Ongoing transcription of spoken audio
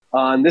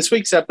on this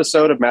week's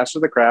episode of Master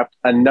of the Craft,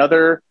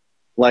 another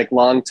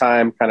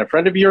longtime kind of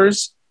friend of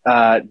yours,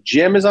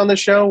 Jim, is on the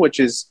show, which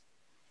is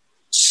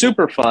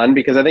super fun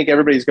because I think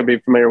everybody's going to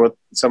be familiar with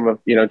some of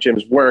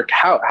Jim's work.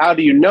 How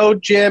do you know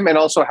Jim, and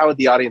also how would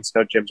the audience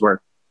know Jim's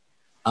work?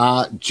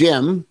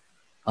 Jim,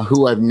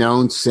 who I've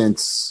known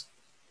since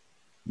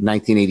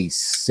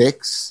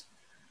 1986.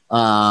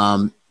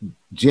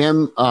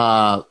 Jim,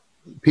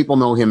 people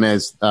know him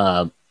as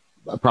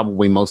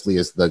probably mostly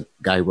as the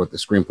guy who wrote the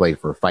screenplay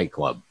for Fight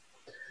Club.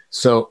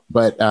 So,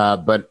 but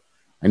I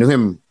knew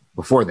him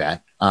before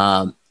that.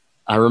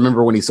 I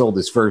remember when he sold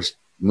his first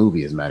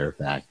movie, as a matter of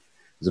fact.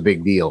 It was a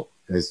big deal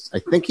because I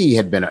think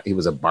he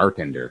was a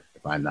bartender,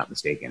 if I'm not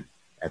mistaken,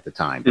 at the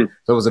time.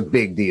 So it was a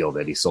big deal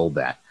that he sold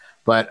that.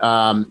 But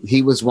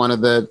he was one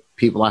of the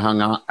people I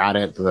hung out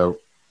at the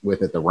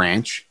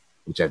ranch,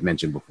 which I've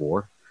mentioned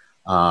before,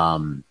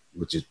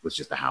 which was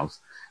just a house.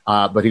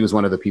 But he was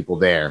one of the people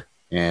there.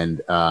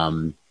 And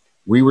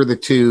we were the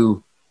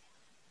two,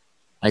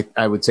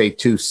 I would say,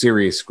 two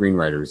serious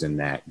screenwriters in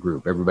that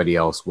group. Everybody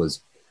else was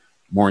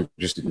more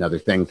interested in other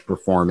things,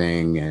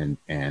 performing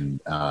and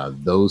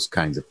those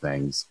kinds of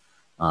things.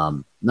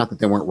 Not that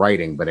they weren't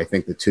writing, but I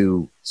think the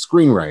two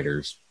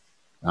screenwriters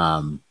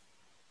were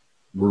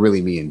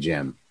really me and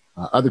Jim.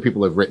 Other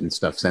people have written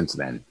stuff since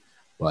then,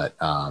 but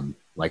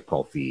like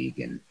Paul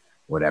Feig and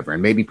whatever.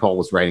 And maybe Paul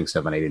was writing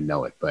stuff and I didn't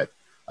know it, but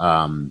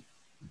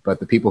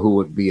the people who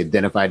would be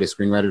identified as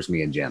screenwriters,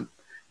 me and Jim.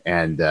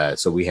 And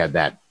so we had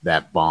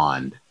that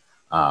bond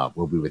where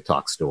we would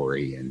talk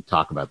story and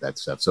talk about that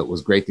stuff. So it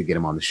was great to get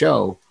him on the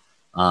show.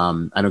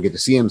 I don't get to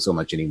see him so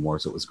much anymore.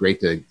 So it was great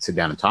to sit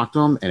down and talk to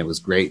him. And it was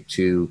great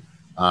to,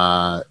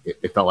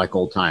 it felt like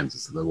old times.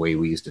 It's the way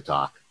we used to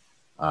talk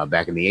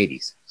back in the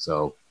 80s.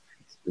 So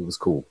it was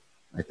cool.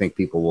 I think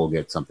people will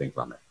get something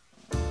from it.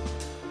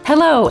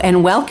 Hello,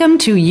 and welcome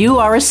to You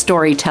Are a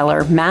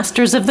Storyteller,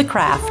 Masters of the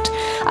Craft,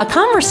 a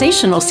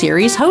conversational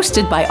series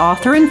hosted by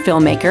author and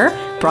filmmaker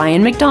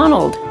Brian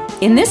McDonald.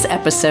 In this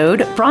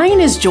episode, Brian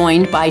is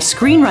joined by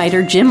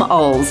screenwriter Jim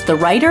Uhls, the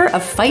writer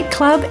of Fight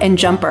Club and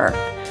Jumper.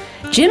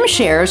 Jim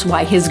shares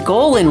why his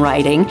goal in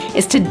writing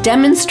is to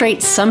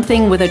demonstrate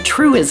something with a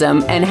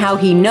truism and how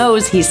he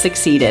knows he's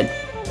succeeded.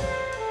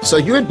 So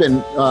you had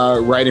been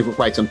writing for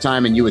quite some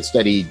time, and you had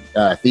studied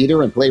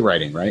theater and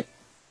playwriting, right?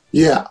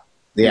 Yeah.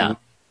 Yeah.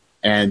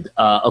 And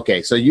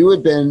okay, so you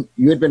had been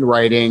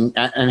writing,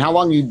 and how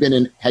long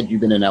had you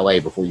been in LA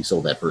before you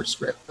sold that first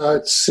script?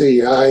 Let's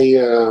see.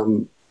 I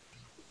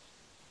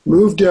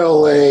moved to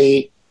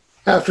LA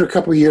after a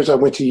couple of years. I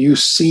went to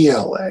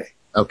UCLA.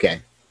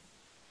 Okay.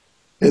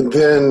 And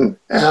then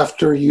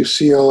after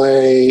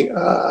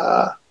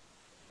UCLA,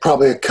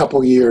 probably a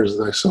couple years,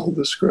 and I sold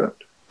the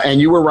script.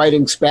 And you were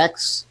writing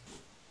specs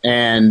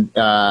and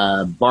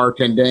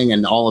bartending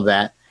and all of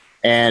that.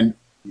 And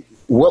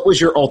what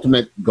was your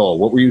ultimate goal?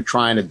 What were you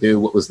trying to do?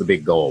 What was the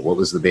big goal? What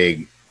was the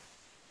big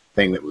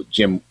thing that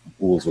Jim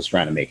Uhls was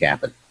trying to make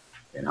happen?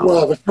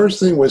 Well, the first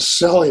thing was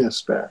selling a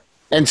spec.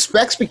 And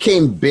specs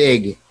became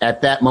big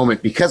at that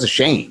moment because of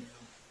Shane,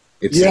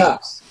 it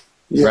seems.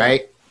 Yeah.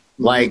 Right?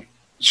 Mm-hmm. Like,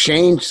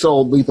 Shane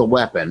sold Lethal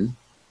Weapon,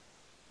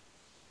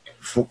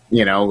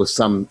 with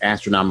some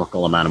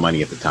astronomical amount of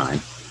money at the time.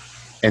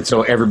 And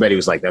so everybody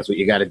was like, that's what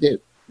you got to do.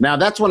 Now,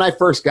 that's when I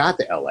first got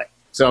to LA.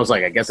 So I was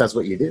like, I guess that's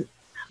what you do.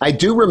 I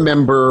do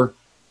remember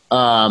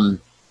that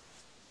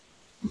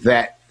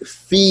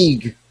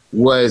Feig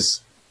was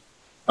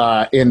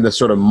in the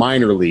sort of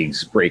minor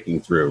leagues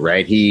breaking through,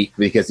 right?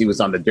 Because he was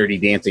on the Dirty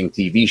Dancing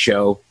TV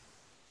show,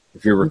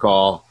 if you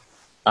recall.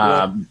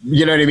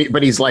 You know what I mean?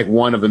 But he's like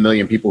one of a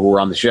million people who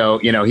were on the show.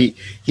 He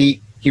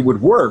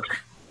would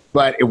work,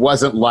 but it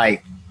wasn't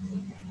like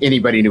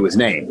anybody knew his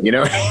name, He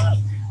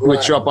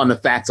would show up on the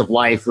Facts of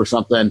Life or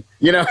something.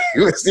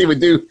 He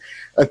would do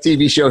a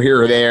TV show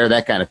here or there,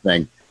 that kind of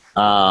thing.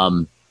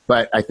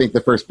 But I think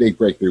the first big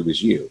breakthrough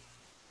was you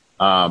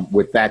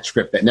with that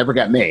script that never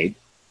got made,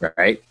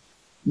 right?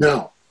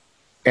 No.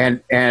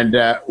 And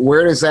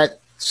where does that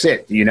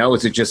sit?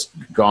 Is it just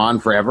gone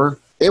forever?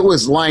 It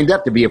was lined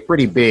up to be a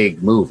pretty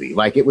big movie.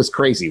 Like, it was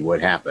crazy what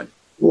happened.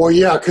 Well,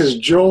 yeah, because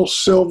Joel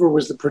Silver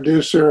was the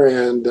producer,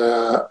 and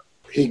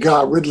he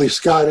got Ridley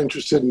Scott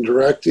interested in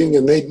directing,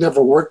 and they'd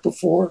never worked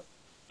before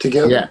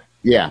together.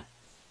 Yeah.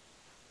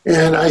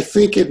 And I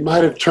think it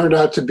might have turned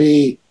out to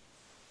be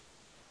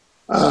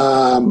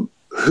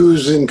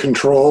who's in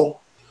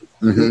control.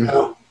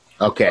 Mm-hmm.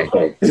 Okay.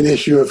 An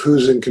issue of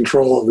who's in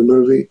control of the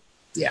movie.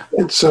 Yeah.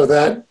 And so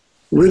that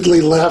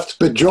Ridley left,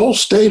 but Joel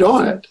stayed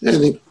on it,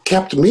 and he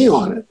kept me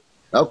on it.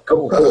 Oh,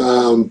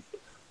 cool.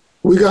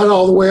 We got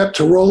all the way up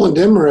to Roland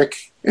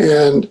Emmerich,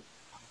 and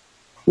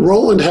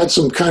Roland had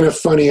some kind of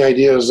funny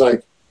ideas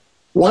like,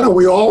 why don't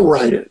we all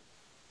write it?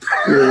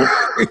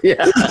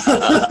 Yeah.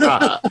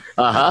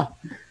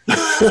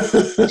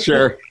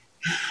 Sure.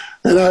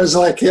 And I was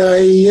like,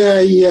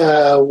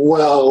 yeah.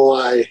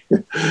 Well,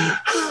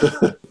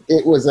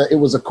 it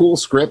was a cool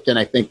script, and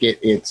I think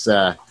it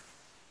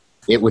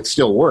would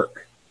still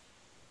work.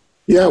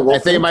 Yeah, well, I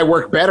think it might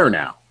work better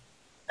now.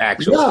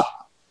 Actually,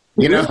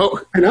 yeah.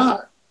 Why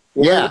not?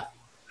 Yeah,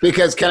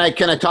 because can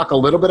I talk a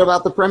little bit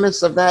about the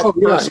premise of that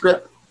first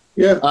script?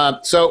 Yeah.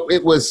 So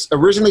it was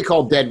originally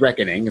called Dead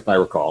Reckoning, if I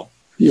recall.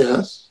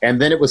 Yes.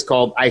 And then it was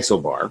called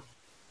Isobar,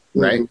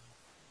 right? Mm-hmm.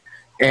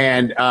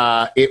 And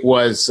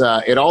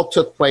it all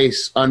took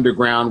place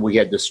underground. We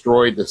had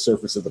destroyed the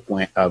surface of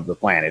the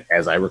planet,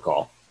 as I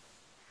recall,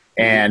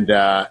 and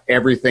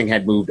everything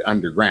had moved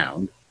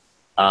underground.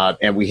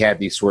 And we had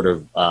these sort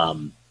of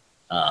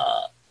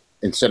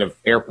instead of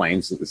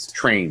airplanes, it was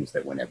trains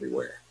that went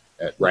everywhere,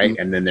 right?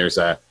 Mm-hmm. And then there's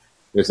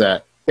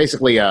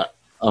basically a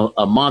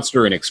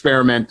monster, an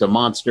experiment, a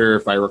monster,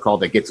 if I recall,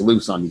 that gets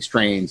loose on these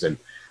trains. And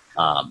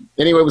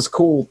anyway, it was a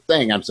cool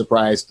thing. I'm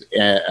surprised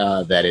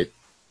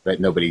that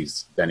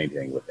nobody's done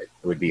anything with it.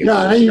 It would be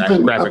a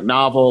graphic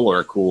novel or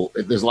a cool.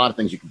 There's a lot of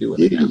things you can do with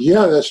it.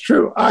 Yeah, that's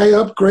true. I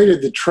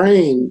upgraded the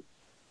train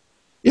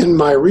in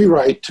my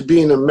rewrite to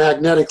being a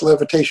magnetic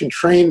levitation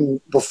train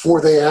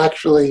before they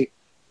actually.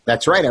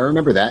 That's right. I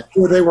remember that.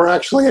 Before they were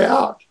actually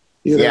out.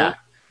 Yeah.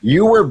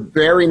 You were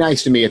very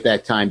nice to me at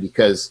that time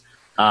because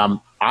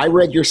I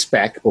read your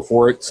spec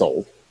before it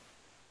sold.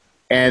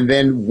 And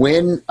then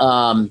when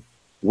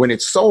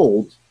it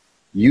sold,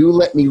 you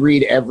let me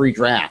read every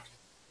draft.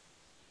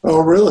 Oh,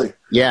 really?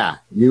 Yeah.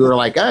 You were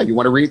like, you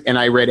want to read? And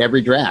I read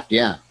every draft.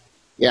 Yeah.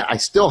 Yeah. I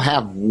still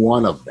have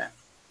one of them.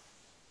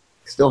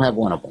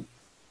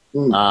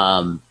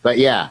 But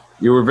yeah,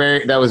 you were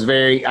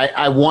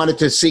I wanted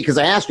to see, because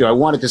I asked you, I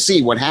wanted to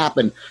see what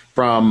happened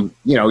from,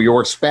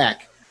 your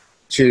spec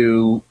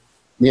to,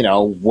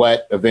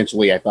 what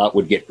eventually I thought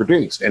would get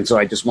produced. And so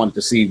I just wanted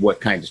to see what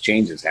kinds of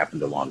changes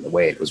happened along the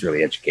way. It was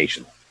really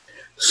educational.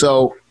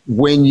 So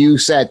when you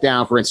sat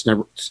down, for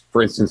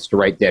instance, to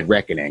write Dead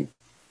Reckoning,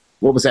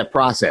 what was that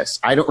process?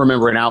 I don't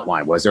remember an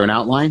outline. Was there an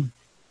outline?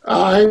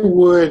 I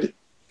would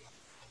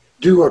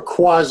do a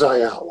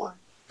quasi outline.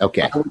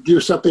 Okay. I would do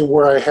something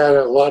where I had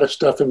a lot of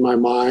stuff in my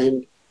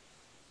mind,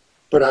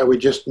 but I would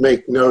just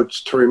make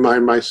notes to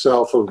remind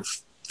myself of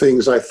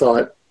things I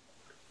thought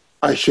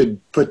I should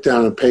put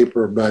down on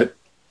paper. But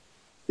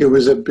it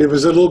was a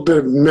little bit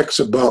of a mix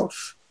of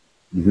both.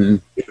 Mm-hmm.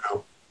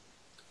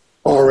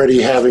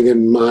 Already having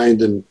in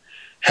mind and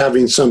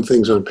having some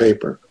things on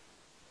paper.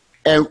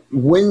 And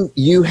when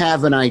you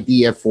have an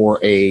idea for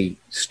a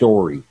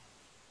story,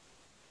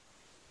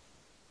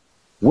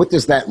 what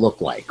does that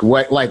look like?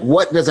 What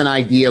does an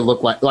idea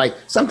look like? Like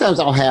sometimes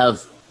I'll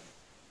have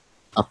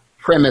a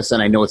premise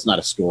and I know it's not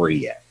a story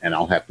yet, and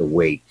I'll have to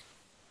wait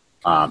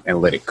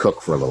and let it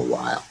cook for a little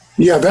while.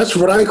 Yeah, that's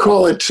what I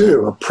call it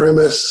too, a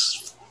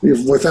premise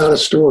without a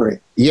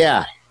story.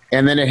 Yeah,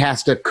 and then it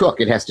has to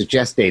cook. It has to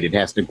gestate. It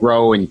has to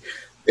grow. And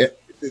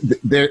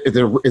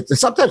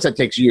sometimes that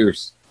takes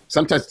years.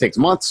 Sometimes it takes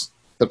months.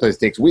 Sometimes it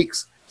takes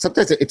weeks.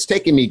 Sometimes it's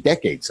taken me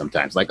decades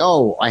sometimes. Like,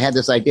 I had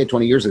this idea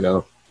 20 years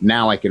ago.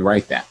 Now I can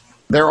write that.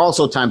 There are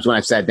also times when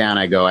I've sat down,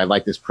 I go, I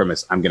like this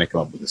premise. I'm going to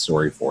come up with a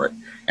story for it.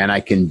 And I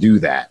can do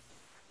that.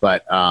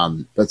 But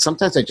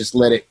sometimes I just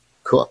let it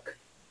cook.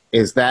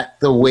 Is that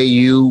the way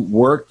you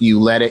work? Do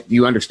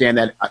you understand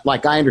that?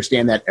 Like I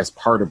understand that as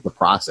part of the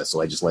process. So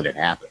I just let it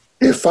happen.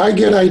 If I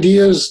get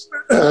ideas,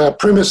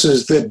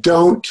 premises that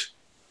don't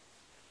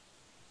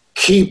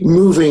keep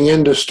moving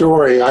into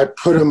story, I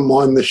put them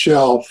on the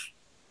shelf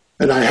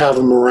and I have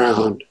them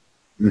around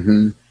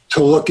to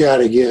look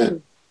at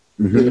again.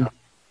 Mm-hmm.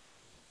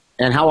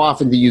 And how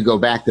often do you go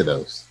back to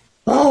those?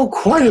 Oh,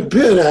 quite a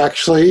bit,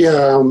 actually.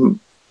 I'm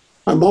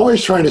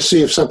always trying to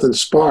see if something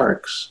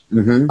sparks.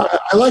 Mm-hmm.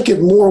 I like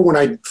it more when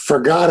I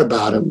forgot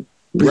about them.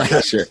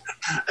 Right, sure.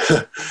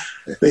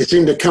 They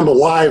seem to come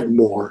alive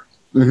more.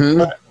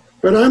 Mm-hmm.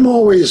 But I'm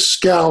always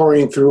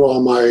scouring through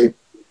all my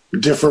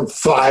different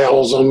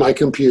files on my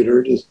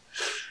computer to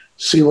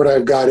see what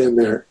I've got in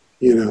there,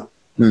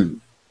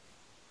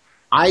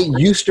 I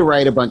used to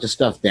write a bunch of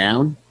stuff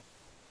down,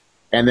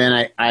 and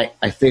then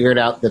I figured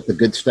out that the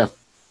good stuff,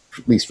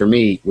 at least for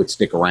me, would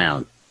stick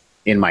around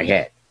in my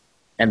head.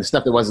 And the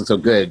stuff that wasn't so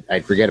good,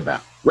 I'd forget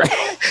about. Right?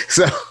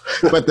 So,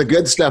 but the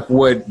good stuff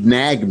would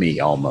nag me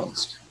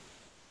almost.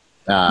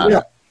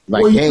 Yeah.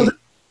 Like, well, hey.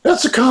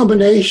 That's a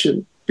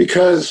combination,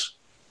 because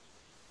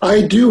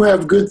I do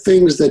have good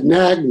things that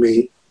nag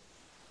me.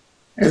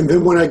 And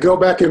then when I go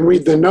back and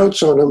read the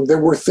notes on them, there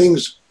were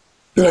things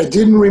that I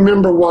didn't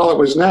remember while it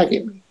was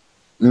nagging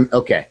me.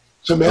 Okay.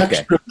 Some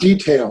extra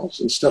details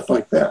and stuff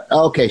like that.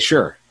 Okay,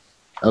 sure.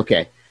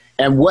 Okay.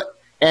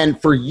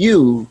 And for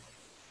you,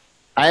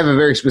 I have a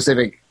very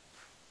specific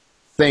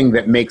thing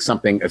that makes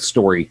something a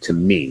story to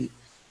me.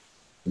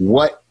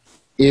 What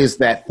is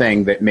that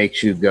thing that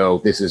makes you go,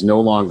 this is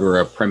no longer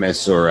a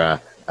premise or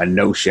a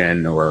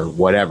notion or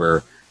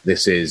whatever.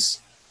 This is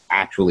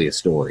actually a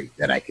story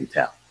that I can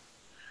tell?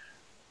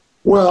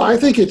 Well, I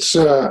think it's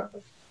a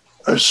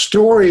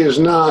story is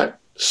not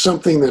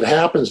something that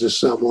happens to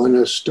someone.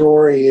 A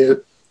story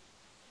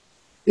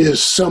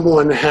is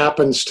someone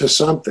happens to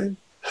something.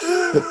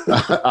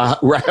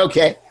 Right.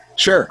 Okay.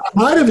 Sure. I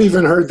might have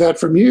even heard that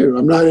from you.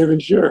 I'm not even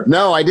sure.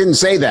 No, I didn't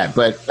say that,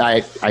 but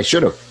I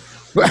should have.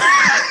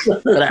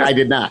 But I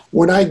did not.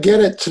 When I get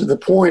it to the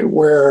point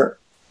where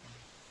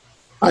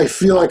I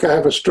feel like I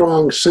have a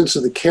strong sense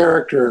of the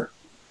character,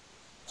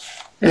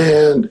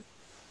 and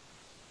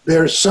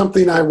there's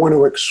something I want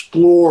to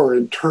explore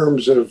in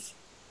terms of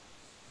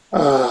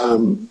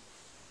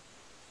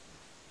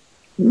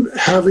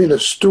having a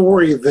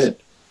story that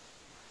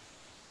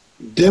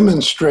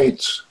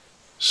demonstrates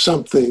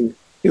something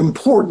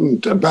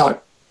important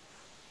about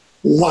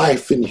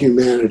life and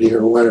humanity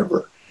or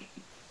whatever,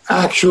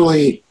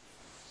 actually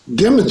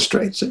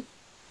demonstrates it,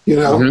 you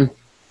know? Mm-hmm.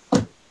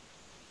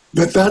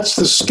 That's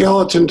the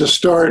skeleton to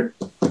start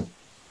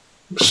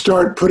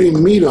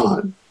putting meat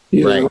on,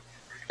 you know?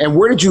 And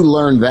where did you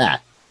learn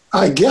that?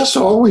 I guess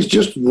always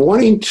just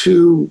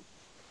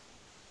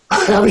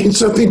having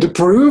something to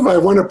prove. I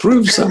want to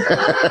prove something.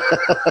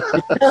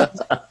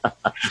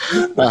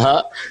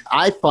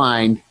 I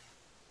find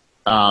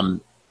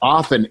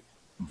often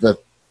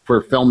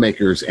for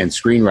filmmakers and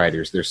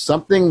screenwriters, there's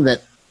something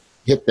that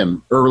hit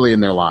them early in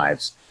their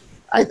lives,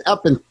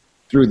 up and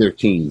through their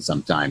teens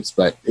sometimes,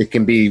 but it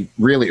can be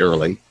really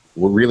early,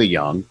 or really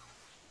young,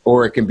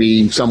 or it can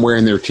be somewhere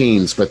in their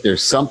teens, but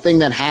there's something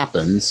that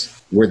happens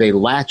where they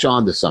latch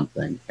onto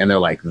something and they're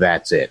like,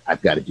 that's it.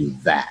 I've got to do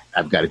that.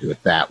 I've got to do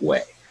it that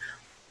way.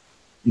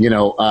 You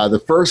know, the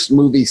first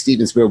movie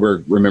Steven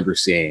Spielberg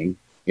remembers seeing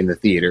in the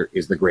theater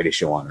is The Greatest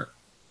Show on Earth.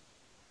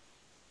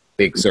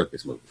 Big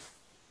circus movie.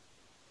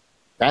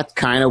 That's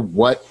kind of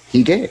what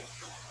he gave.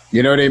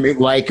 You know what I mean?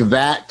 Like,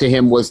 that to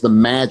him was the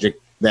magic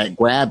that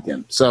grabbed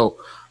him. So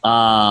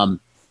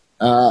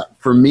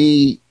for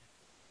me,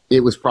 it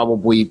was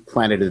probably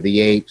Planet of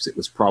the Apes. It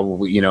was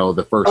probably,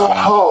 the first one.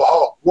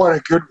 Oh, what a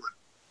good one.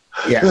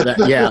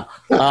 Yeah.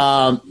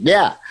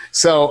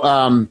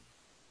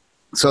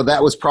 So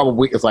that was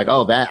probably, it's like,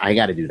 that I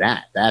got to do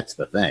that. That's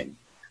the thing.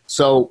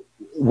 So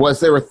was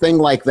there a thing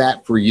like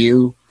that for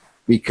you?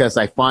 Because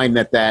I find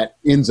that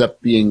ends up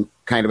being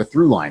kind of a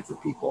through line for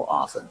people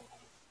often.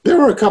 There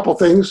were a couple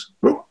things.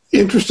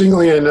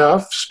 Interestingly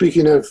enough,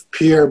 speaking of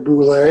Pierre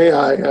Boulez,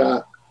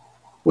 I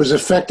was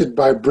affected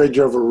by Bridge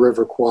over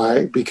River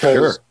Kwai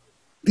because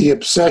the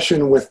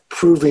obsession with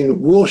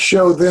proving we'll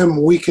show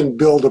them we can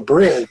build a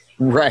bridge.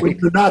 Right. When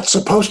you're not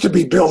supposed to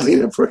be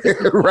building a bridge.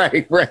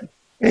 Right.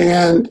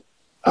 And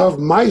of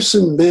Mice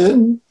and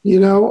Men,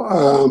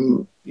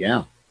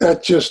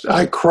 that just,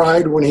 I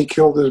cried when he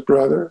killed his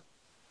brother.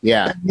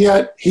 Yeah. And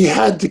yet he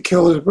had to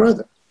kill his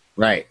brother.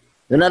 Right.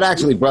 They're not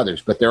actually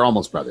brothers, but they're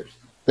almost brothers.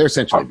 They're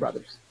essentially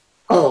brothers.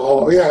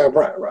 Oh, yeah,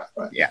 right.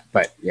 Yeah,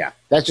 but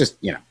that's just,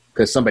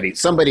 because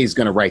somebody's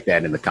going to write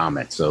that in the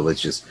comments. So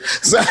let's just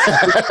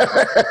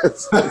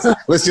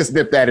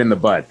nip that in the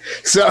bud.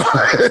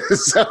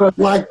 So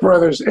like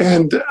brothers,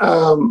 and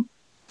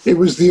it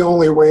was the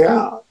only way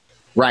out.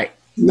 Right.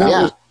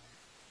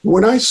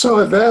 When I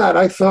saw that,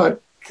 I thought,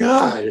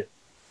 God,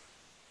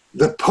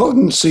 the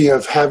potency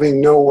of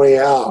having no way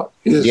out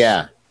is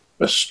a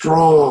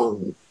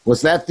strong.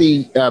 Was that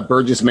the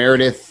Burgess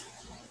Meredith?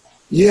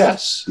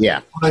 Yes. Yeah.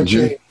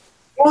 Mm-hmm.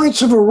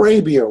 Lawrence of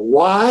Arabia.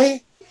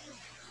 Why?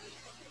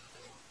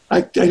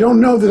 I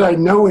don't know that I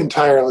know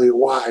entirely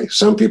why.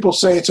 Some people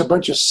say it's a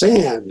bunch of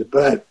sand,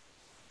 but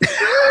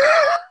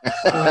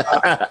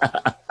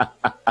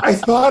I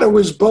thought it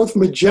was both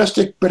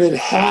majestic, but it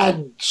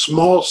had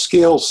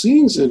small-scale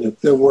scenes in it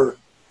that were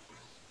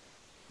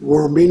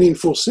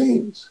meaningful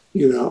scenes,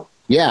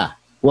 Yeah.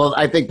 Well,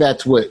 I think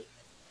that's what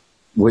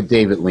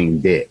David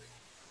Lean did.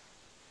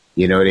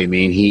 You know what I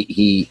mean?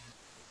 He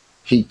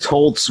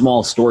told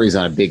small stories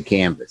on a big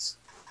canvas.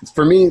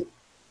 For me,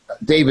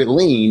 David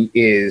Lean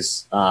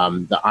is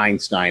the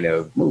Einstein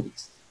of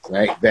movies,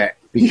 right? That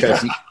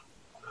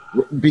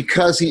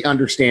because he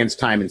understands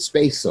time and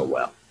space so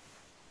well,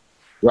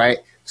 right?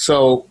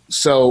 So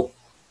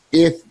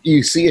if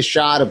you see a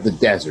shot of the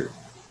desert,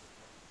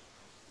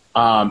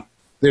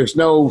 there's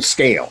no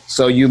scale.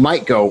 So you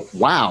might go,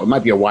 wow, it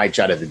might be a wide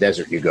shot of the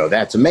desert. You go,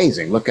 that's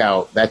amazing. Look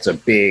how that's a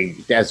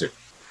big desert.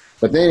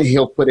 But then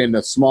he'll put in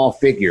a small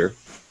figure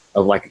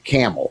of like a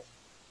camel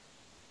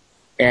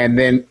and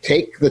then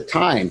take the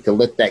time to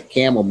let that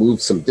camel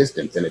move some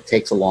distance. And it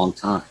takes a long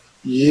time.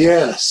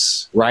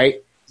 Yes.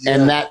 Right? Yeah.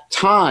 And that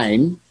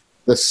time,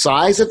 the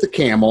size of the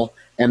camel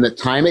and the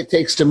time it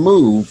takes to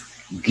move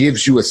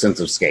gives you a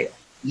sense of scale.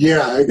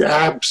 Yeah,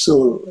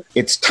 absolutely.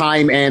 It's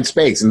time and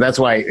space. And that's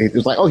why it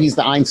was like, he's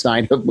the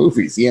Einstein of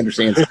movies. He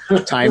understands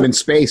time and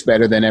space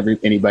better than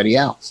anybody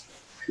else.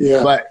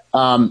 Yeah.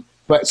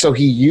 But so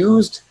he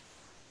used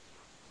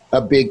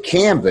a big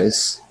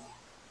canvas,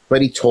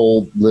 but he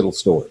told little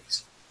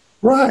stories.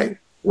 Right.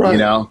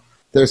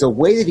 There's a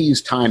way that he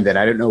used time that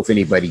I don't know if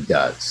anybody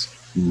does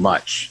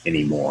much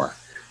anymore.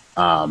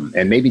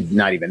 And maybe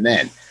not even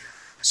then.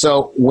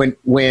 So when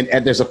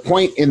there's a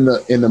point in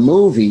the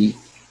movie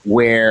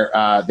where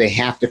they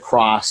have to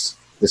cross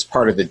this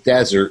part of the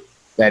desert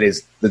that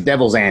is the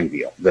Devil's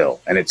Anvil,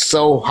 and it's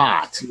so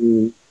hot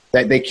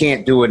that they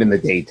can't do it in the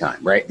daytime,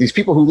 right? These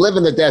people who live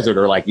in the desert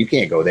are like, you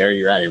can't go there,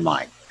 you're out of your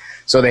mind.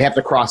 So they have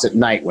to cross at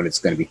night when it's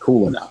going to be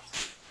cool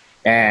enough.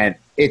 And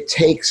it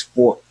takes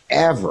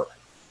forever.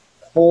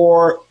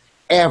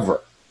 And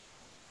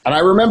I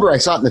remember I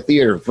saw it in the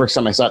theater. The first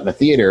time I saw it in the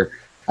theater,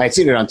 I had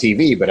seen it on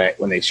TV, but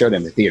when they showed it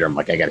in the theater, I'm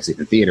like, I got to see it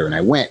in the theater. And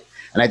I went,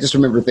 and I just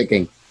remember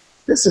thinking,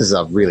 this is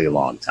a really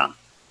long time.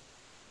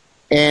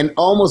 And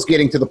almost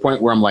getting to the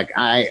point where I'm like,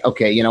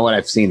 okay, you know what?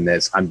 I've seen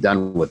this. I'm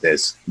done with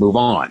this. Move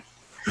on.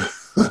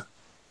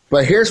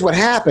 But here's what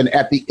happened.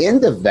 At the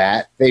end of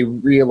that, they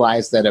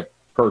realized that a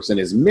person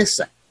is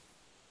missing.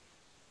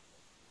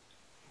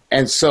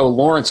 And so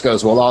Lawrence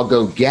goes, well, I'll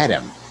go get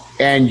him.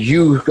 And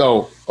you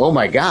go, oh,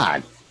 my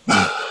God.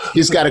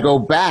 He's got to go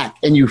back.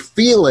 And you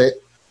feel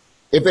it.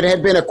 If it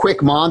had been a quick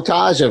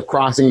montage of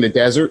crossing the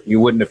desert, you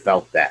wouldn't have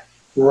felt that.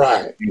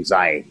 Right.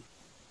 Anxiety.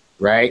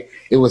 Right?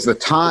 It was the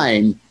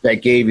time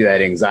that gave you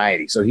that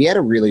anxiety. So he had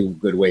a really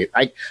good way.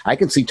 I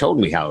can see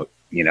totally how,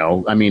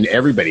 I mean,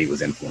 everybody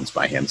was influenced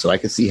by him. So I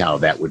could see how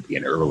that would be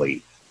an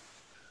early.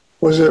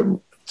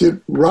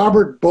 Did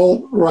Robert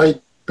Bolt write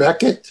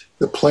Beckett,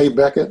 the play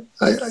Beckett?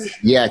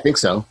 Yeah, I think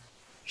so.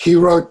 He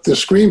wrote the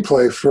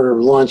screenplay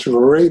for Lawrence of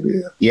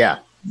Arabia. Yeah.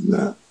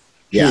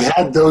 He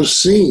had those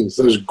scenes,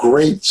 those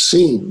great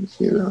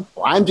scenes,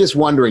 I'm just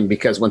wondering,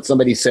 because when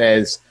somebody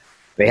says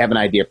they have an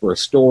idea for a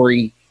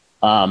story,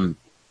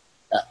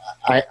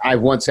 I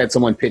once had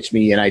someone pitch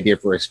me an idea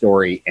for a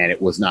story, and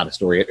it was not a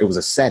story. It was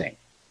a setting,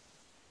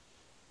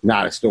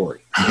 not a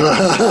story.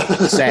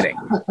 Setting.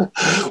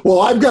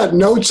 Well, I've got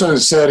notes on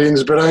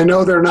settings, but I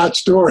know they're not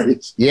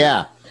stories.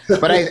 Yeah.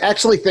 But I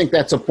actually think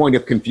that's a point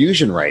of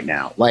confusion right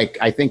now. Like,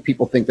 I think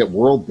people think that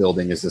world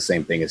building is the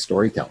same thing as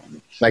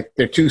storytelling. Like,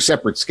 they're two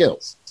separate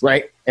skills,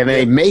 right? And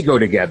they may go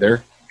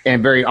together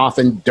and very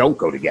often don't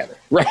go together,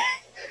 right?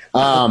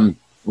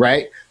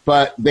 Right?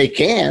 But they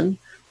can.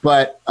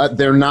 But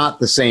they're not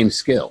the same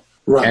skill.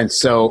 Right. And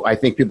so I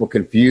think people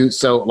confuse.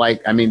 So,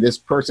 this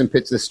person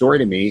pitched this story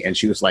to me, and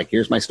she was like,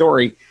 here's my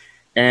story.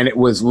 And it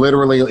was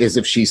literally as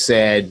if she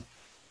said,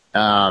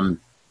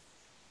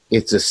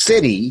 it's a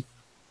city,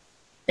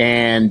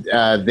 and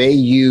they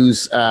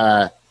use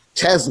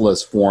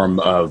Tesla's form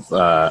of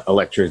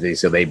electricity.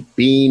 So they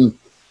beam,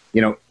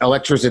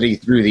 electricity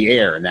through the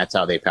air, and that's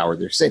how they power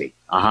their city.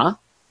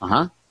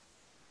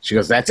 She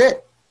goes, that's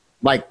it.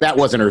 Like, that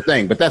wasn't her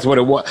thing, but that's what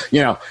it was,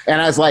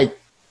 And I was like,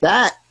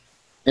 that.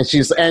 And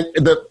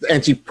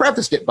and she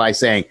prefaced it by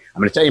saying,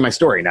 I'm going to tell you my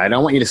story. Now, I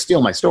don't want you to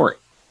steal my story,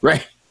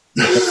 right?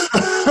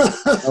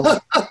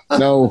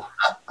 no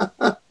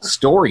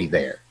story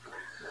there.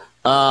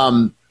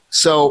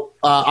 So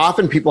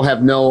often people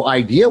have no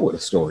idea what a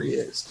story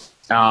is.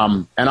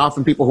 And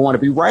often people who want to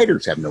be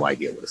writers have no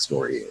idea what a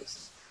story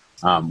is,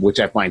 which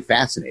I find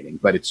fascinating,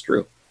 but it's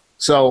true.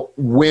 So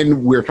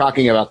when we're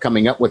talking about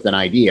coming up with an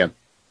idea,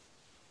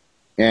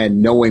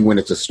 and knowing when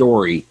it's a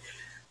story,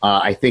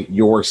 I think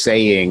you're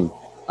saying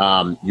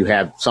you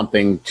have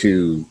something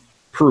to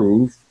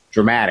prove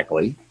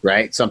dramatically,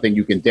 right? Something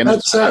you can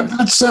demonstrate.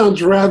 That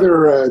sounds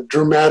rather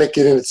dramatic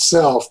in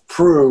itself.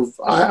 Prove.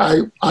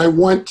 I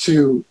want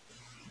to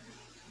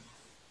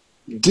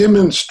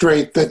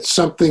demonstrate that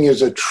something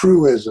is a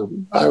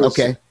truism.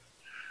 Okay.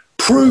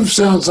 Prove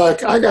sounds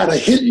like I got to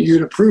hit you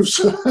to prove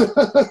something.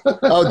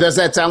 Oh, does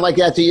that sound like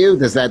that to you?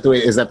 Is that the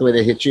way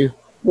they hit you?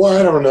 Well,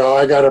 I don't know.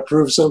 I got to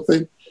prove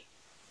something.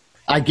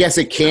 I guess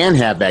it can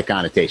have that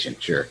connotation,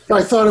 sure.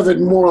 I thought of it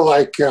more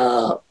like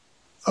a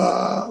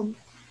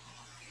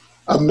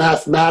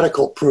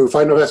mathematical proof.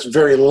 I know that's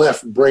very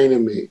left brain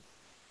of me.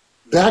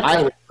 That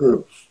kind of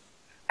proof.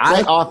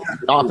 I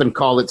often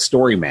call it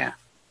story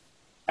math,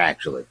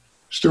 actually.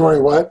 Story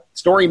what?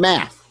 Story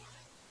math.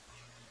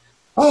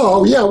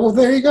 Oh, yeah. Well,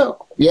 there you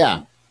go.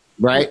 Yeah,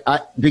 right?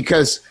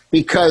 Because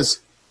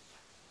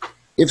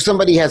if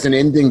somebody has an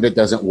ending that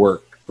doesn't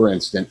work, for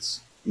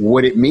instance,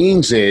 what it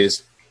means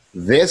is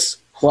this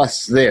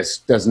plus this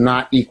does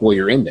not equal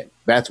your ending.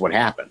 That's what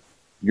happened.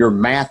 Your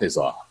math is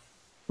off,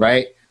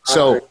 right?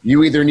 So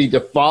you either need to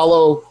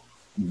follow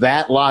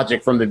that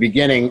logic from the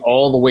beginning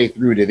all the way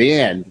through to the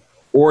end,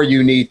 or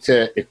you need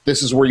to, if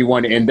this is where you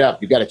want to end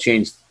up, you got to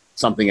change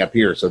something up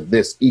here so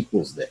this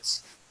equals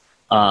this.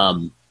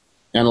 And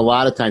a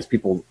lot of times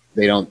people,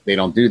 they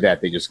don't do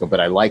that. They just go, but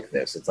I like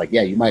this. It's like,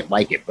 yeah, you might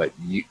like it, but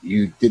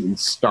you didn't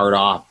start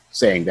off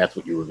saying that's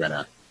what you were going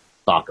to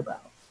talk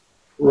about,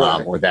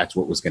 right. Or that's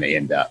what was going to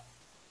end up.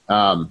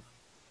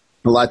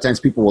 A lot of times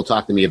people will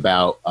talk to me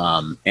about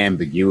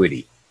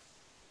ambiguity.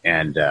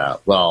 And,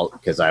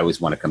 because I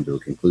always want to come to a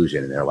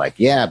conclusion. And they're like,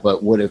 yeah,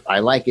 but what if I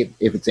like it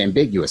if it's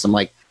ambiguous? I'm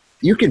like,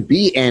 you can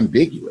be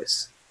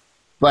ambiguous,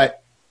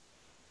 but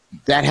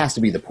that has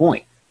to be the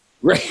point,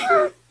 right?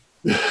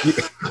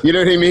 You know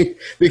what I mean?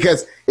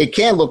 Because it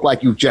can look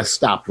like you just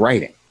stopped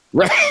writing,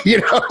 right?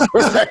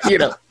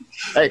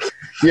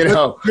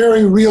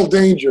 Very real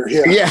danger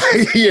here. Yeah,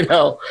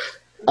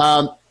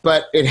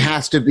 but it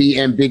has to be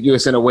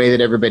ambiguous in a way that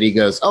everybody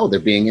goes, oh, they're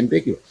being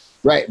ambiguous.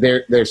 Right.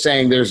 They're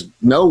saying there's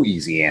no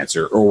easy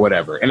answer or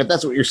whatever. And if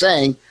that's what you're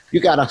saying, you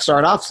got to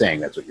start off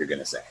saying that's what you're going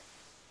to say.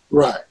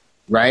 Right.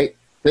 Right.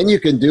 Then you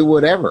can do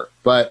whatever.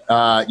 But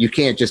you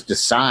can't just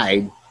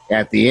decide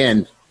at the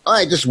end, oh,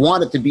 I just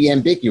want it to be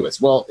ambiguous.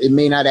 Well, it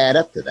may not add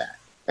up to that.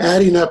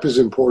 Adding up is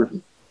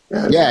important.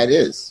 Yeah, it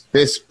is.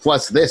 This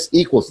plus this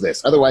equals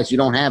this. Otherwise, you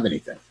don't have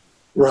anything.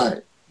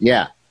 Right.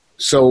 Yeah.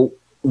 So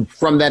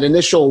from that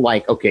initial,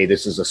 like, okay,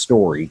 this is a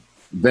story,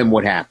 then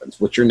what happens?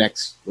 What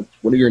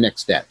are your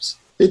next steps?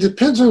 It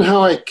depends on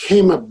how I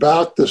came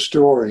about the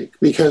story,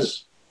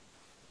 because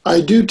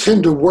I do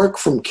tend to work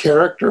from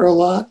character a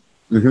lot.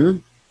 Mm-hmm.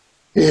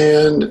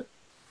 And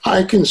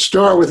I can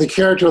start with a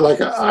character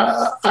like,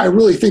 I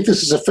really think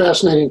this is a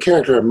fascinating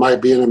character. It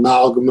might be an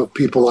amalgam of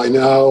people I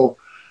know.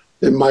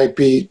 It might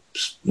be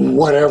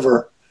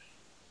whatever.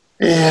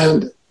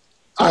 And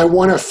I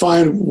want to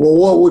find,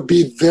 well,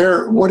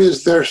 what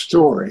is their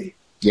story?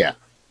 Yeah.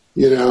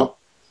 You know?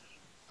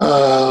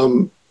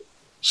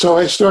 So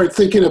I started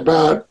thinking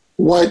about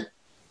what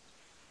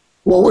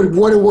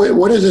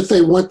is it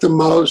they want the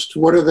most?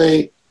 What are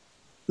they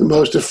the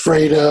most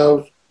afraid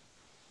of?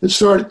 And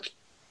start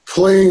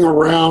playing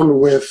around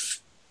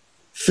with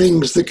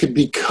things that could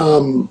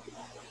become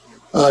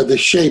the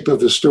shape of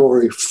the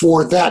story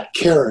for that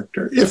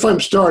character, if I'm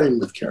starting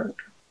with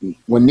character.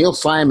 When Neil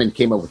Simon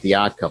came up with The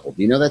Odd Couple,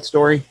 do you know that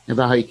story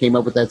about how he came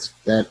up with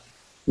that?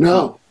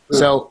 No.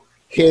 So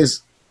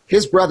his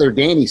brother,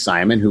 Danny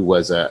Simon, who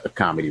was a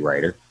comedy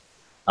writer,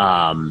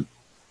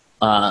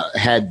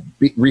 had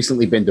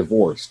recently been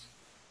divorced.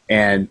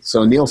 And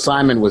so Neil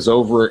Simon was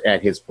over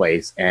at his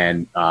place,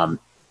 and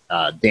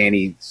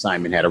Danny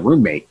Simon had a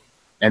roommate,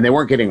 and they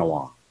weren't getting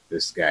along.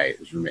 This guy,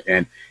 his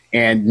roommate,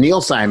 and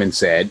Neil Simon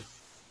said,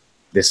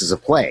 "This is a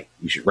play.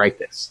 You should write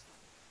this."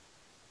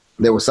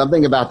 There was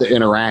something about the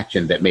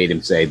interaction that made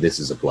him say, "This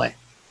is a play."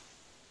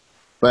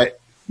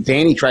 But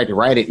Danny tried to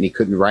write it, and he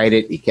couldn't write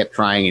it. He kept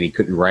trying, and he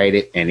couldn't write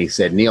it. And he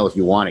said, "Neil, if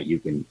you want it, you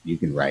can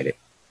write it."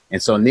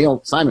 And so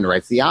Neil Simon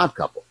writes The Odd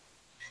Couple.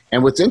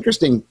 And what's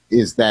interesting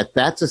is that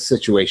that's a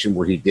situation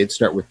where he did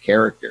start with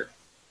character,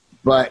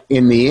 but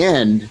in the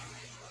end,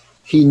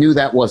 he knew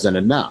that wasn't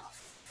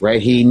enough,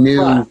 right? He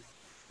knew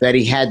that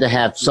he had to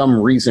have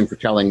some reason for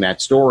telling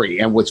that story.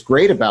 And what's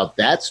great about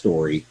that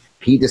story,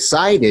 he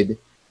decided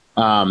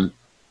that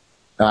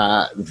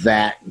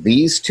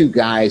these two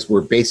guys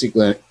were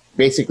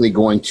basically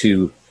going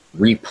to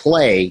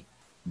replay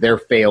their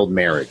failed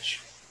marriages.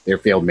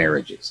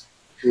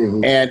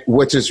 Mm-hmm. And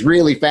which is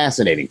really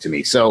fascinating to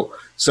me. So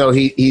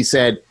he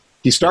said,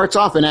 he starts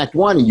off in Act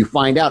 1, and you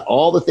find out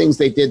all the things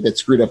they did that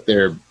screwed up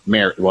their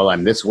marriage. Well,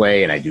 I'm this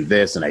way, and I do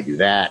this, and I do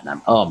that,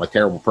 and I'm a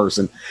terrible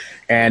person.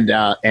 And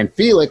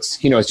Felix,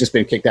 has just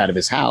been kicked out of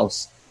his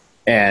house.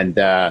 And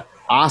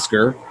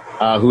Oscar,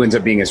 who ends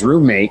up being his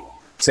roommate,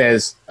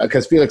 says,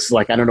 because Felix is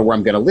like, I don't know where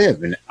I'm going to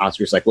live. And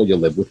Oscar's like, well, you'll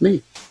live with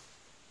me.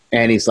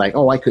 And he's like,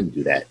 oh, I couldn't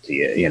do that to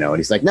you, And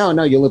he's like, no,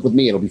 you'll live with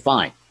me. It'll be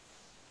fine.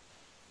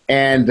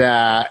 And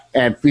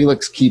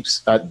Felix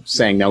keeps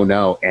saying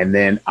no. And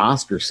then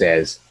Oscar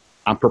says,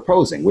 I'm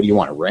proposing. What do you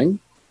want, a ring?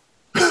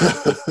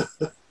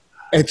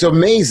 It's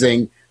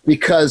amazing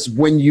because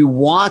when you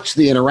watch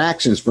the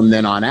interactions from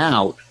then on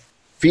out,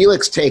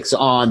 Felix takes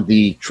on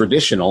the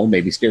traditional,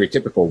 maybe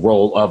stereotypical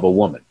role of a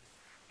woman.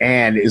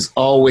 And is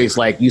always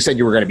like, you said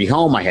you were going to be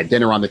home. I had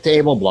dinner on the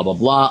table, blah, blah,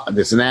 blah,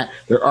 this and that.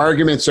 Their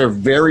arguments are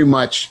very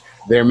much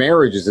their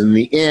marriages. In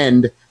the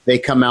end, they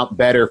come out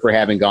better for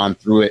having gone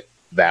through it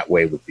that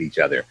way with each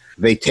other.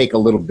 They take a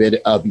little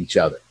bit of each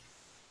other.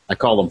 I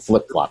call them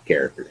flip-flop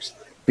characters.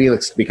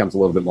 Felix becomes a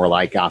little bit more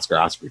like Oscar.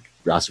 Oscar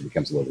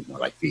becomes a little bit more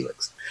like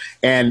Felix.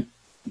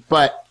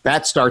 But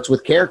that starts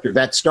with character.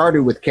 That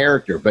started with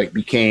character, but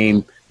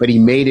he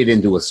made it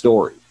into a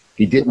story.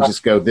 He didn't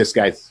just go, this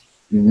guy's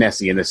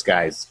messy and this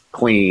guy's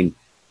clean.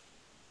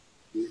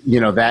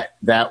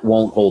 That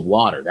won't hold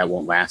water. That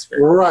won't last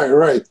very long.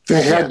 Right.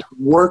 They had to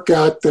work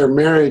out their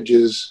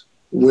marriages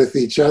with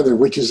each other,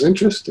 which is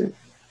interesting.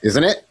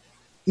 Isn't it?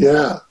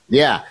 Yeah.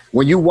 Yeah.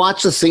 When you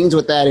watch the scenes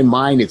with that in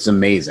mind, it's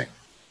amazing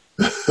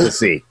to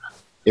see.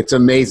 It's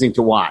amazing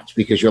to watch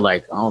because you're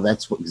like, oh,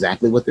 that's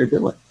exactly what they're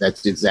doing.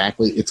 It's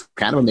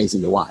kind of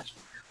amazing to watch.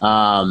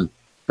 But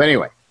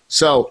anyway,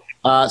 so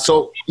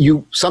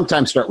you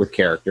sometimes start with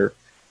character.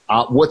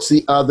 What's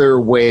the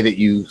other way that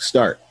you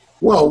start?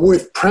 Well,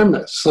 with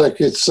premise.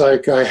 It's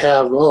like I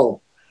have,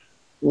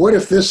 what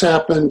if this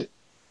happened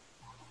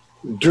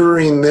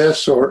during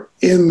this or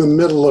in the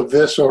middle of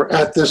this or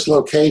at this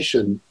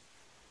location?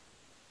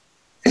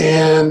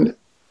 And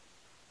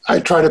I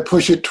try to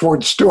push it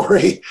towards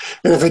story.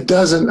 And if it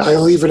doesn't, I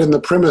leave it in the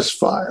premise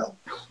file.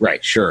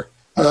 Right, sure.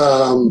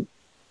 Of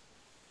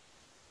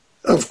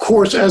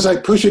course, as I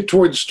push it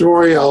towards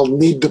story, I'll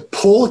need to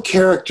pull a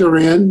character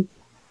in.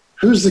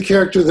 Who's the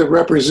character that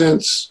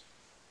represents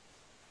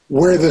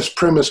where this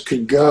premise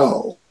could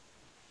go,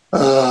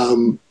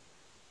 and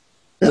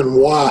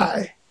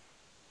why?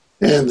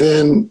 And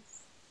then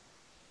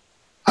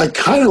I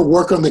kind of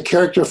work on the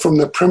character from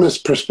the premise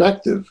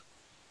perspective.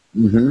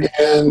 Mm-hmm.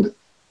 And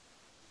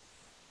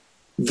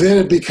then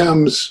it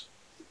becomes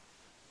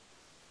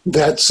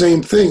that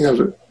same thing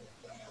of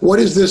what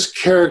does this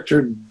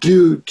character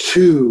do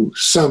to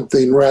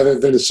something rather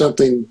than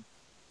something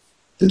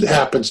that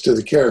happens to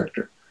the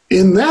character.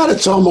 In that,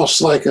 it's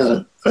almost like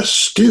a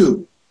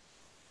stew.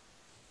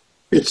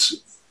 It's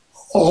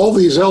all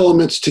these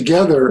elements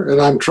together,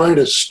 and I'm trying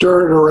to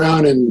stir it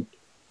around and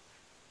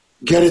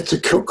get it to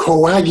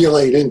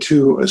coagulate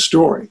into a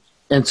story.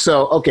 And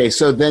so, okay,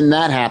 so then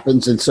that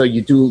happens. And so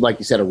you do, like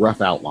you said, a rough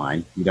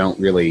outline. You don't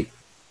really,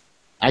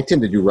 I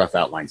tend to do rough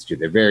outlines too.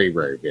 They're very,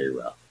 very, very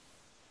rough.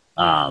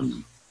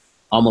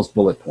 Almost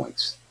bullet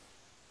points.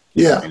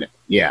 Yeah.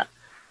 Yeah.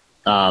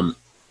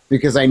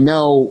 Because I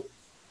know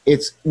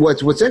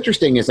what's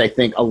interesting is I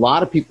think a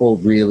lot of people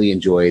really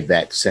enjoy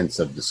that sense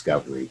of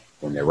discovery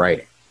when they're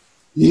writing.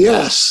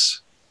 Yes.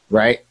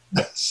 Right.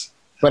 Yes.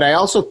 But I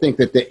also think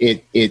that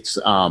it's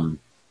an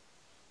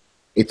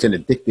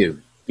addictive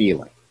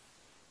feeling.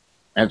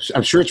 I'm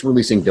sure it's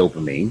releasing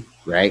dopamine,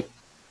 right?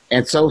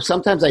 And so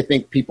sometimes I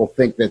think people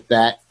think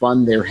that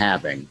fun they're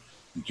having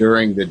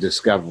during the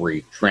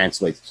discovery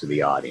translates to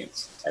the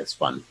audience as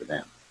fun for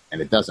them.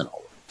 And it doesn't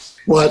always.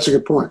 Well, that's a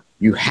good point.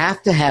 You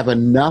have to have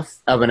enough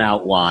of an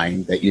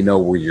outline that you know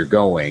where you're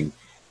going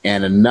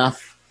and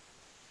enough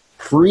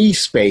free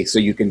space so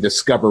you can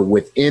discover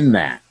within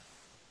that.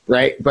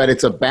 Right, but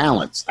it's a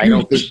balance. I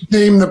don't think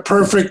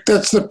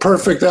that's the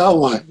perfect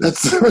outline.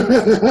 That's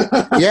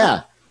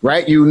yeah,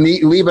 right. You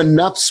leave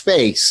enough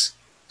space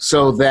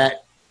so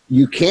that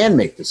you can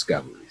make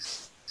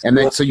discoveries, and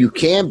then so you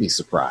can be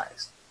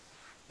surprised.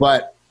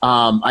 But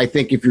I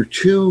think if you're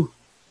too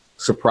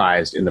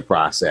surprised in the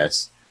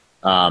process,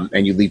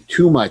 and you leave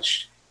too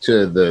much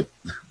to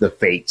the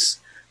fates,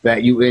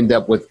 that you end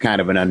up with kind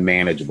of an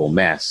unmanageable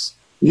mess.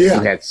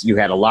 Yeah. You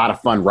had a lot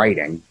of fun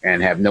writing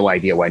and have no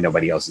idea why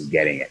nobody else is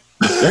getting it.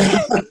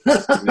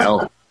 You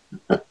know?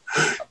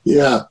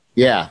 Yeah.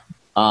 Yeah.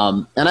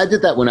 And I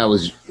did that when I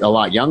was a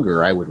lot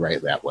younger. I would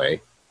write that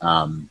way.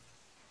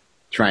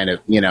 Trying to,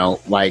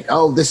 like,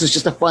 oh, this is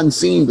just a fun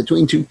scene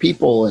between two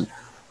people. And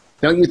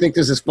don't you think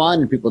this is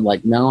fun? And people are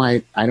like, no,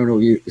 I don't know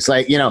you. It's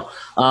like,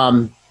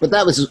 but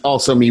that was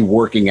also me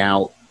working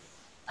out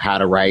how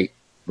to write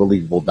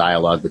believable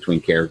dialogue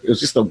between characters. It was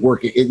just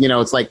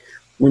it's like,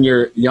 when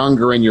you're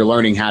younger and you're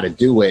learning how to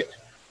do it,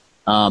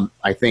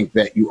 I think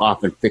that you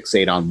often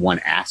fixate on one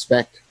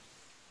aspect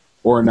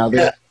or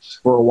another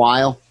for a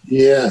while.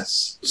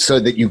 Yes. So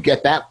that you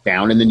get that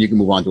down, and then you can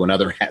move on to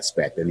another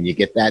aspect, and then you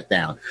get that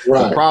down.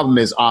 Right. The problem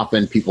is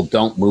often people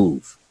don't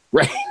move,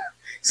 right?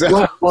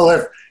 So,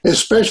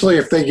 especially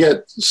if they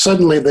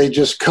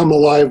just come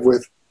alive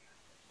with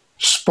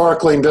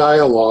sparkling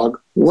dialogue,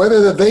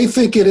 whether they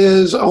think it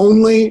is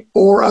only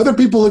or other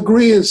people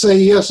agree and say,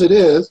 yes, it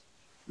is.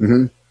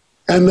 Mm-hmm.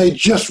 And they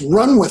just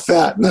run with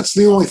that, and that's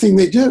the only thing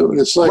they do. And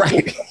it's like,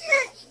 right.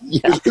 you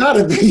got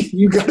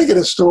to get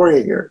a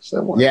story here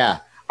somewhere. Yeah,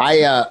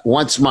 I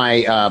once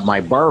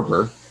my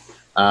barber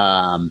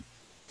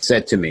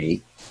said to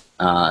me,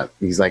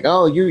 he's like,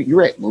 "Oh, you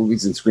write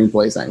movies and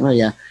screenplays?" I'm like, "Oh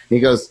yeah."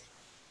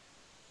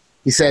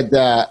 He said,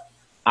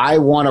 "I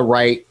want to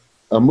write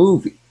a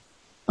movie."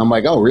 I'm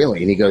like, "Oh, really?"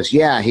 And he goes,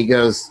 "Yeah." He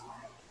goes,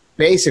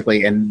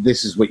 basically, and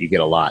this is what you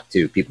get a lot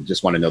too. People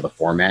just want to know the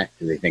format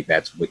because they think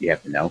that's what you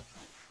have to know.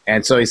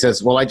 And so he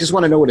says, well, I just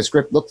want to know what a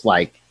script looks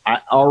like.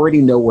 I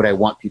already know what I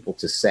want people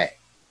to say.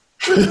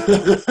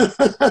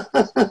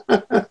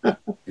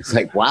 It's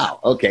like,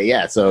 wow. Okay.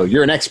 Yeah. So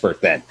you're an expert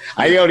then.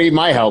 I don't need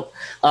my help.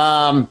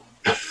 I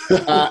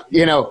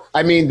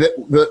mean,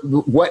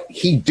 what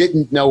he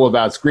didn't know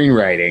about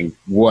screenwriting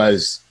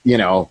was,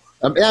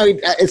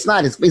 it's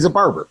not, he's a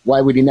barber.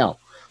 Why would he know?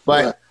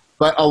 But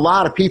a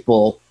lot of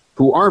people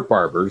who aren't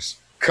barbers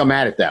come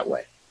at it that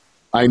way.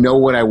 I know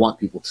what I want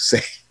people to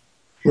say.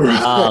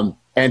 Right.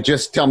 And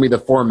just tell me the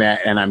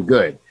format and I'm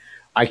good.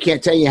 I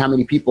can't tell you how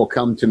many people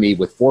come to me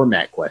with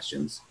format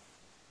questions,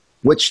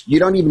 which you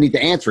don't even need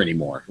to answer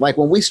anymore. Like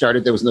when we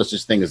started, there was no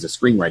such thing as a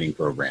screenwriting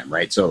program,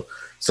 right? So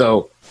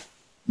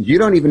you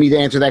don't even need to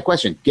answer that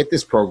question. Get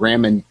this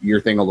program and your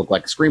thing will look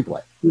like a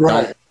screenplay.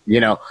 Right.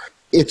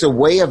 It's a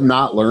way of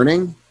not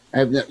learning.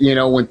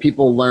 When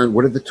people learn,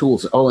 what are the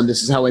tools? Oh, and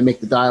this is how I make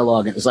the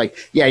dialogue. And it's like,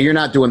 yeah, you're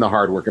not doing the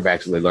hard work of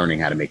actually learning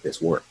how to make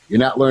this work. You're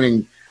not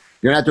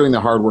doing the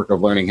hard work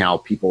of learning how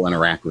people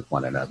interact with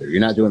one another.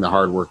 You're not doing the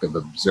hard work of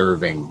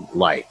observing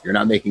life. You're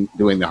not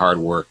doing the hard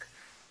work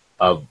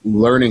of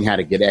learning how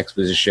to get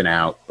exposition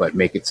out, but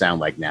make it sound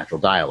like natural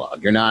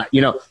dialogue. You're not,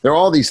 there are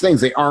all these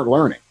things they aren't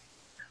learning.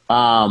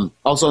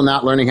 Also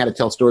not learning how to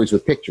tell stories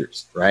with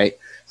pictures, right?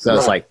 So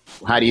It's like,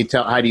 how do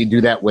you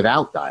do that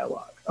without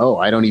dialogue? Oh,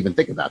 I don't even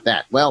think about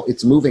that. Well,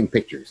 it's moving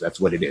pictures.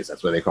 That's what it is.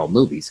 That's what they call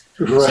movies.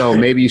 Right. So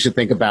maybe you should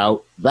think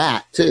about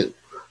that too.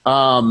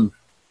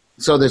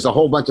 So there's a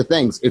whole bunch of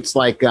things. It's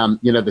like,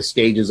 the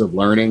stages of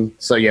learning.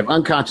 So you have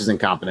unconscious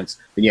incompetence,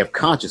 then you have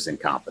conscious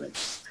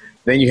incompetence,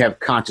 then you have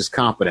conscious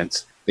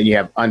competence, then you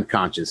have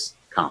unconscious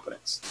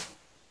competence,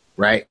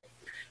 right?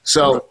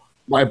 So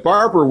my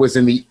barber was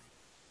in the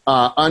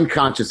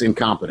unconscious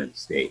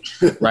incompetence stage,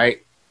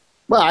 right?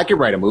 Well, I could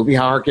write a movie.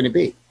 How hard can it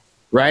be,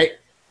 right?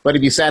 But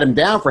if you sat him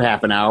down for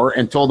half an hour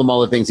and told him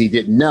all the things he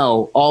didn't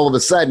know, all of a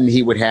sudden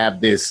he would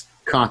have this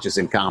conscious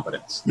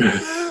incompetence,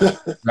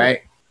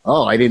 right?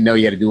 Oh, I didn't know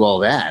you had to do all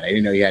that. I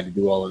didn't know you had to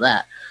do all of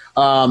that.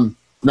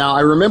 Now,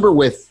 I remember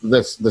with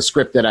the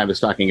script that I was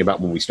talking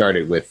about when we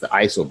started with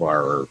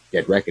Isobar or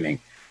Dead Reckoning,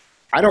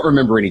 I don't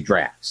remember any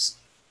drafts.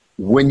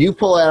 When you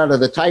pull it out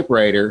of the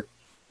typewriter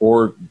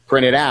or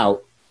print it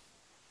out,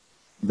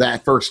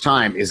 that first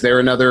time, is there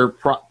another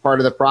part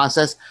of the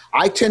process?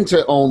 I tend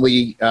to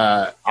only,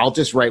 I'll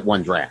just write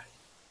one draft.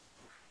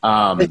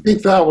 I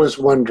think that was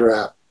one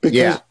draft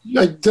because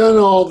I've done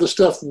all the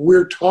stuff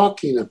we're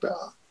talking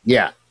about.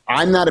 Yeah.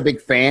 I'm not a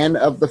big fan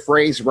of the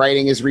phrase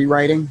writing is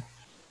rewriting.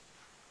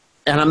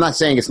 And I'm not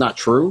saying it's not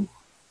true,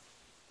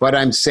 but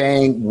I'm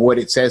saying what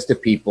it says to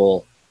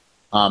people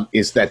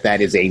is that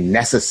is a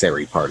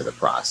necessary part of the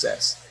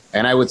process.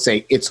 And I would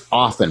say it's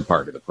often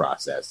part of the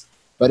process,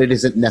 but it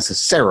isn't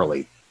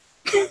necessarily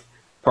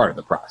part of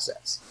the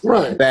process.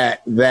 Right.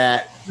 That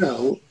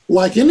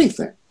like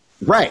anything.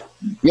 Right.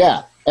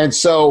 Yeah. And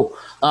so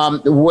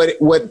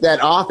what that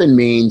often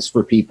means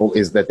for people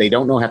is that they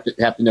don't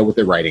have to know what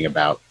they're writing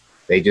about.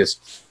 They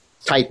just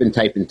type and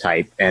type and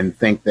type and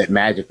think that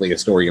magically a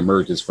story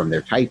emerges from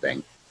their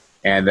typing,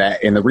 and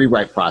that in the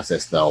rewrite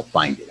process they'll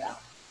find it out.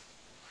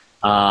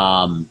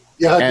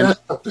 That's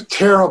a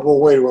terrible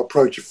way to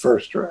approach a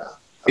first draft.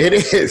 It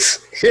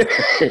is.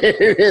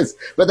 It is.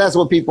 But that's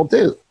what people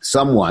do.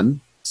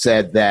 Someone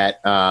said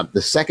that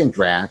the second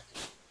draft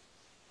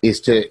is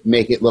to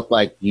make it look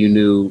like you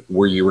knew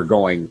where you were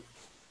going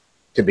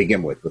to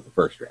begin with the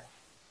first draft.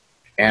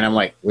 And I'm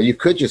like, well, you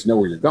could just know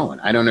where you're going.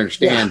 I don't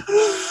understand.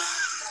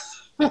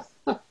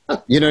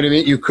 You know what I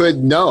mean? You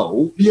could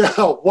know. Yeah.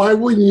 Why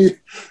wouldn't you?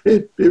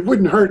 It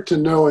wouldn't hurt to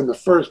know in the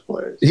first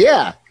place.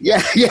 Yeah.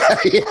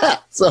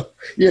 So,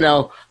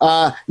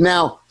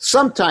 now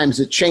sometimes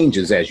it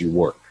changes as you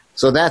work.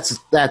 So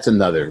that's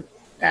another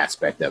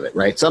aspect of it,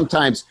 right?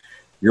 Sometimes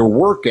you're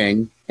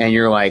working and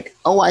you're like,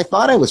 oh, I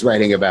thought I was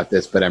writing about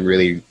this, but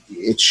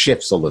it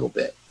shifts a little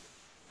bit.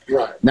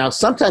 Right. Now,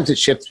 sometimes it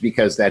shifts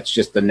because that's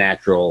just the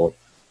natural,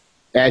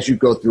 as you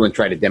go through and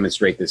try to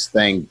demonstrate this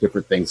thing,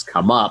 different things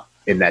come up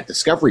in that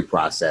discovery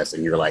process,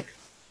 and you're like,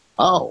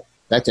 oh,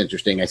 that's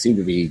interesting. I seem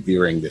to be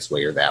veering this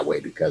way or that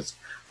way because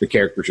the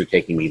characters are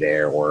taking me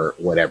there or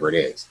whatever it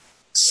is.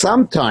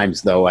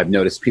 Sometimes, though, I've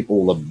noticed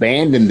people will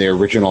abandon their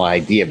original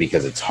idea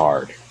because it's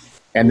hard.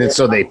 And then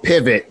so they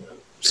pivot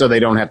so they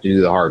don't have to do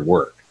the hard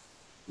work.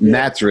 And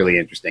that's really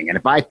interesting. And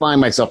if I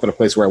find myself in a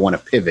place where I want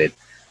to pivot,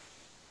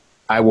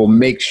 I will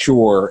make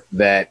sure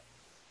that,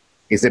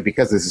 is it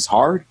because this is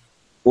hard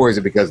or is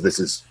it because this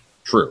is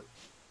true?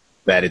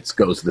 That it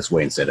goes this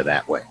way instead of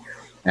that way.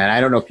 And I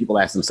don't know if people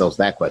ask themselves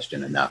that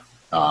question enough.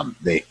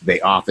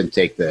 They often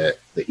take the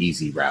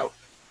easy route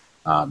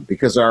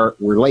because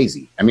we're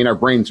lazy. I mean, our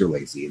brains are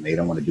lazy and they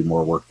don't want to do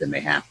more work than they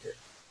have to.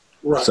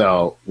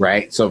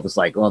 Right. So if it's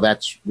like, well,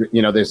 that's,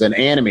 there's an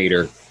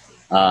animator,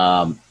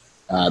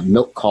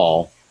 Milt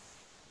Kahl,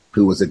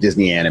 who was a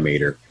Disney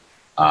animator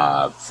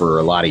for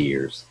a lot of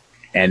years.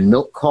 And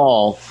Milt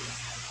Kahl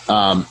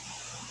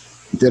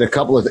did a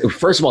couple of,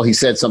 first of all, he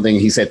said,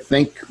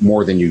 think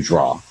more than you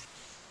draw.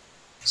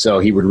 So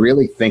he would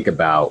really think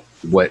about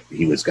what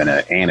he was going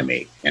to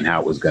animate and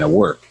how it was going to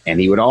work. And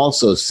he would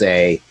also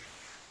say,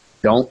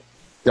 don't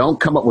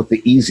come up with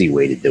the easy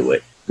way to do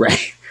it,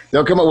 right?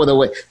 Don't come up with a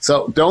way.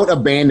 So don't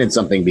abandon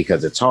something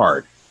because it's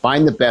hard.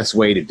 Find the best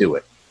way to do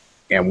it.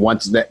 And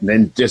once that,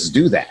 then just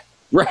do that,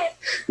 right?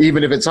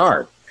 Even if it's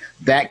hard.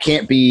 That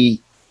can't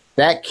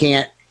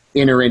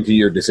enter into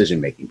your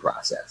decision-making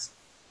process.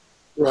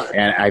 Right.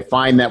 And I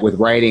find that with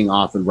writing,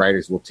 often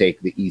writers will take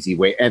the easy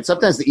way. And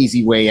sometimes the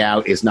easy way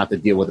out is not to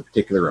deal with a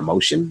particular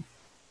emotion,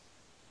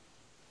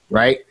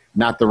 right?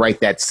 Not to write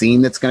that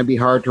scene that's going to be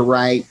hard to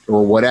write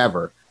or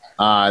whatever.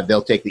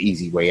 They'll take the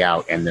easy way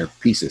out and their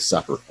pieces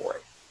suffer for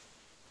it.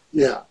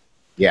 Yeah.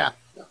 Yeah.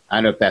 I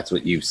don't know if that's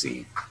what you've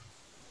seen.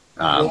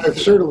 Well, I've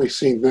certainly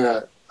seen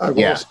that. I've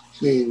also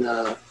seen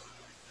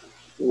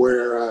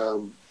where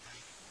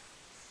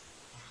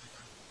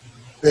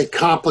they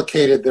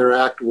complicated their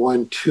Act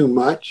One too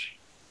much,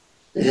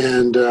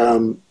 and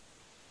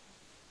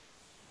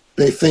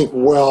they think,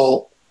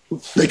 well,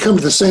 they come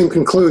to the same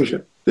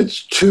conclusion.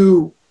 It's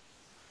too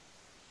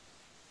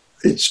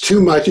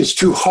much. It's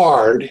too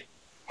hard.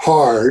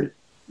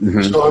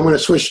 Mm-hmm. So I'm going to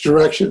switch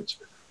directions.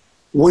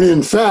 When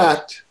in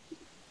fact,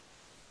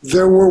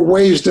 there were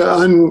ways to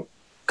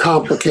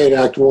uncomplicate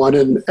Act One.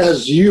 And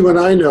as you and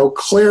I know,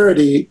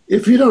 clarity,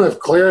 if you don't have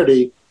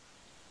clarity,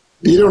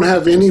 you don't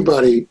have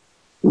anybody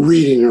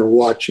reading or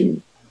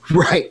watching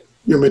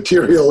your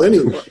material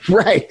anyway.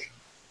 Right.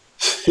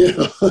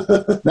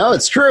 No,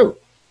 it's true.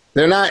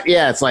 They're not,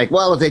 it's like,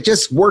 well, if they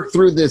just work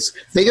through this,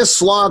 if they just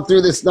slog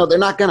through this, no, they're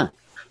not gonna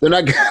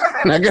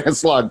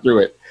slog through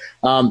it.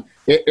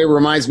 It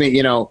reminds me,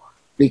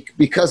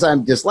 because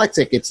I'm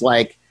dyslexic, it's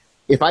like,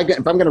 if I'm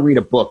going to read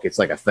a book, it's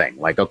like a thing.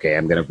 Like, okay,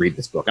 I'm going to read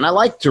this book. And I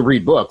like to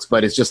read books,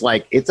 but it's just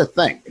like, it's a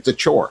thing. It's a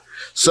chore.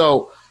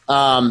 So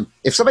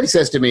if somebody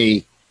says to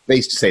me, they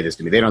used to say this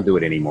to me, they don't do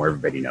it anymore,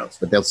 everybody knows,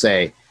 but they'll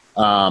say,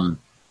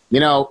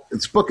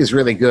 this book is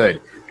really good.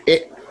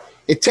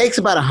 It takes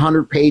about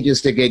 100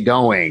 pages to get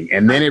going,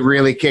 and then it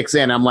really kicks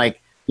in. I'm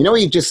like, you know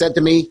what you just said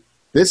to me?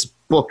 This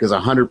book is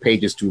 100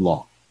 pages too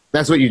long.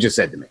 That's what you just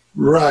said to me.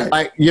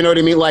 Right. You know what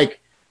I mean? Like,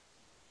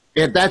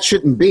 that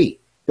shouldn't be.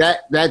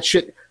 That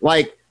should,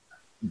 like,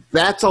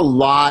 that's a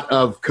lot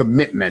of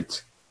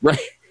commitment, right?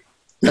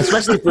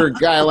 especially for a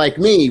guy like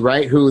me,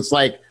 right? Who it's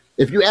like,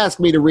 if you ask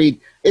me to read,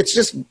 it's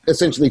just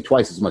essentially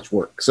twice as much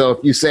work. So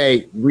if you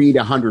say read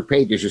 100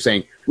 pages, you're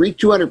saying read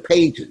 200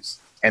 pages,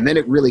 and then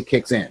it really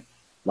kicks in.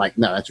 Like,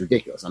 no, that's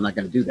ridiculous. I'm not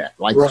going to do that.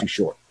 Life's too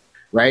short,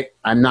 right?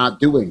 I'm not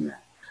doing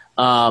that.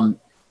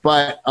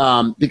 But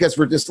because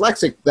for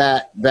dyslexic,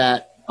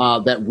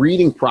 that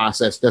reading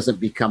process doesn't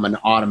become an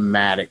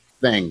automatic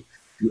thing.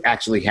 You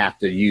actually have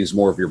to use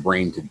more of your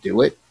brain to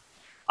do it.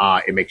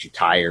 It makes you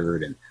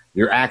tired, and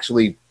you're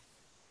actually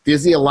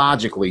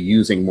physiologically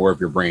using more of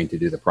your brain to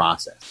do the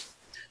process.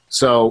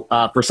 So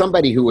for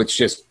somebody who it's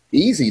just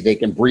easy, they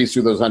can breeze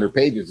through those 100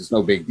 pages. It's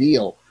no big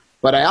deal.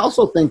 But I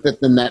also think that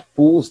then that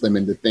fools them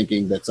into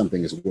thinking that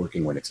something is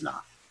working when it's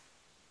not,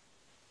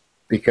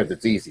 because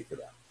it's easy for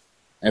them.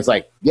 And it's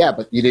like, yeah,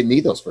 but you didn't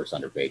need those first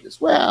 100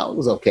 pages. Well, it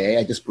was okay.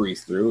 I just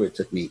breezed through. It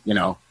took me,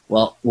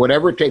 well,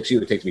 whatever it takes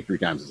you, it takes me 3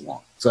 times as long.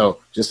 So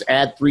just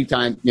add 3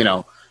 times,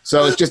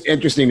 So it's just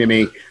interesting to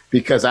me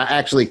because I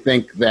actually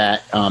think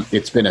that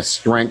it's been a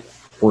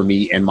strength for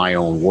me in my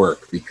own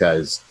work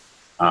because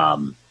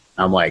I'm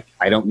like,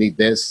 I don't need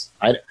this.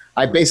 I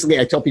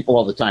tell people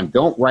all the time,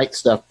 don't write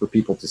stuff for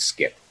people to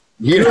skip.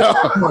 Yeah.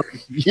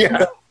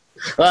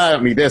 I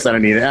don't need this. I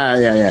don't need it.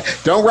 Yeah.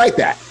 Don't write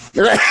that.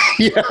 Right?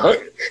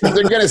 If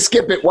they're going to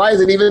skip it, why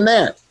is it even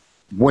there?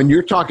 When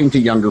you're talking to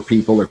younger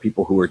people or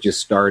people who are just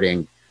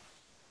starting,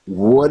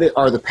 what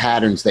are the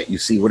patterns that you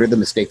see? What are the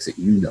mistakes that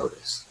you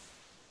notice?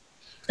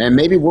 And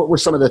maybe what were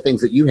some of the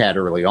things that you had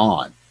early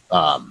on?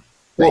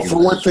 Well,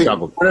 for one thing,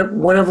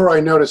 whenever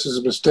I notice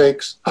his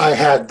mistakes, I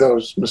had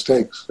those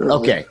mistakes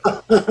early.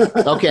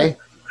 Okay.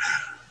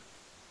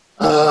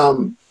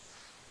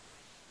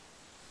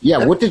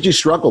 What did you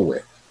struggle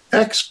with?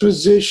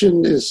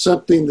 Exposition is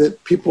something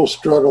that people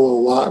struggle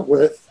a lot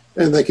with,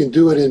 and they can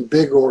do it in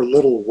big or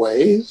little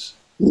ways.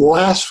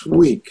 Last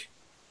week,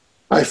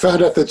 I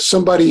found out that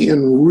somebody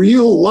in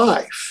real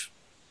life,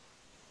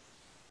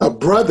 a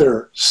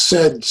brother,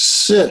 said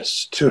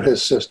sis to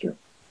his sister.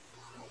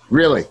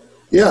 Really?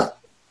 Yeah,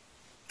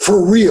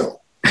 for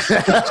real.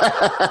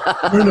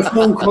 We're in a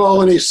phone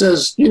call, and he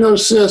says,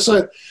 sis,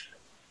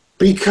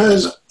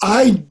 because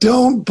I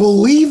don't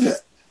believe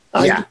it.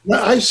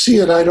 I see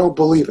it, I don't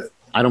believe it.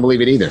 I don't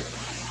believe it either.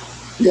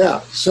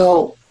 Yeah.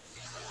 So,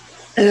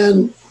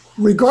 and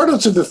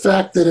regardless of the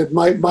fact that it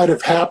might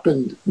have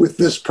happened with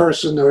this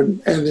person,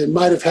 and it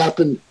might have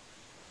happened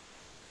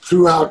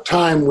throughout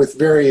time with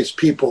various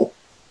people,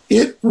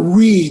 it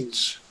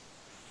reads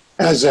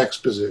as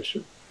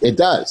exposition. It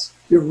does.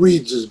 It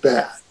reads as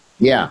bad.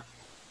 Yeah.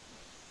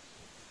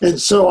 And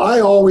so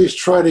I always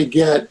try to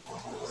get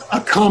a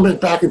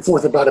comment back and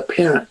forth about a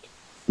parent.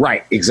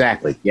 Right.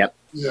 Exactly. Yep.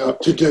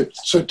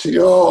 That's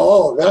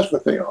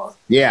what they are.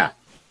 Yeah.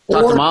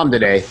 Talked to mom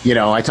today.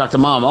 I talked to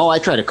mom. I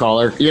tried to call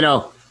her.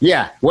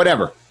 Yeah,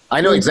 whatever.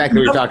 I know exactly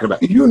what you're talking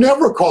about. You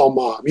never call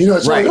mom.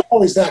 It's like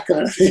always that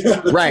kind of thing.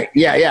 Right.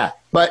 Yeah.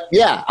 But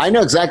yeah, I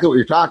know exactly what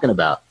you're talking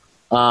about.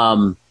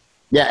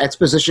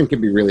 Exposition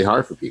can be really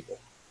hard for people.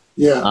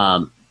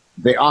 Yeah.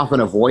 They often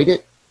avoid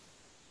it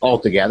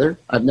altogether,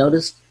 I've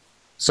noticed.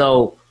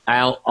 So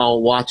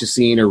I'll watch a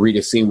scene or read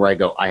a scene where I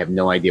go, I have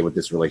no idea what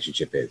this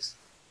relationship is.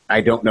 I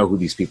don't know who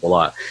these people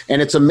are.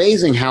 And it's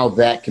amazing how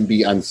that can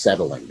be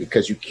unsettling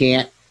because you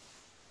can't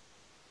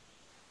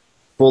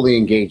fully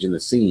engage in the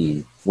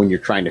scene when you're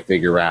trying to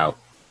figure out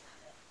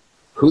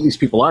who these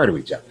people are to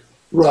each other.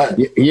 Right.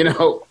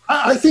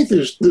 I think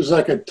there's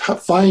like a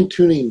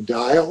fine-tuning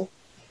dial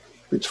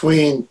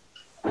between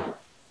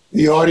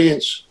the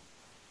audience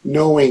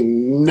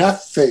knowing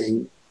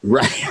nothing,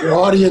 right? The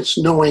audience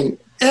knowing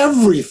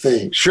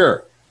everything.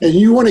 Sure. And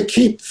you want to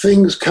keep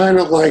things kind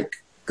of like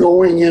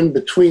going in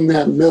between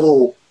that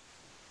middle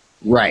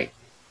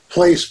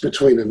place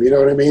between them. You know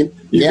what I mean?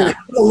 You can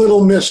have a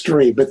little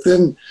mystery, but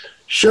then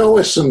show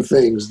us some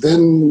things.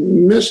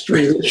 Then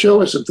mystery, then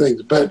show us some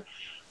things. But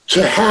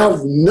to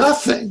have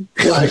nothing,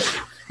 like,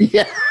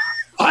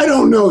 I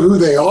don't know who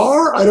they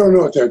are. I don't know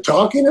what they're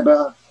talking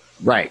about.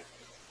 Right.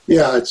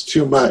 Yeah, it's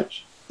too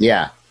much.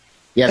 Yeah.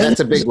 Yeah, that's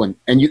a big one.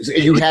 And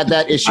you had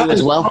that issue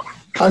as well?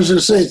 I was going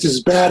to say it's as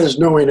bad as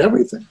knowing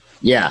everything.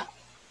 Yeah.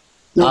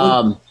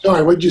 No,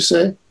 sorry, what did you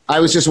say? I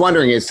was just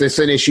wondering, is this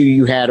an issue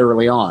you had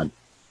early on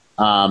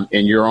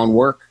in your own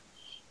work?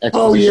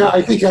 Oh, yeah.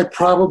 I think I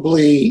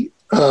probably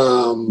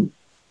tried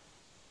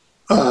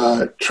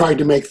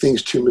to make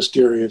things too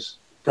mysterious.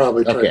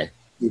 Probably tried to make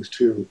things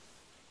too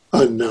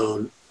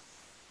unknown.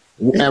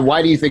 And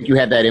why do you think you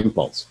had that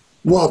impulse?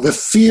 Well, the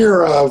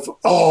fear of,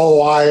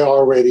 I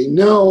already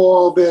know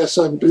all this.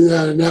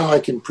 Now I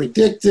can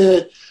predict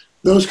it.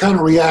 Those kind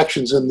of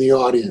reactions in the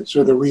audience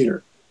or the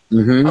reader.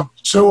 Mm-hmm. I'm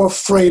so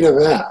afraid of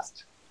that.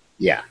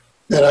 Yeah.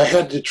 That I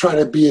had to try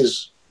to be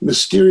as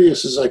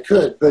mysterious as I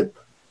could, but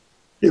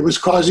it was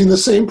causing the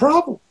same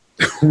problem.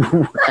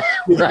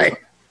 Right.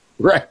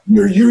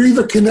 You're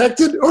either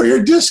connected or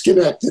you're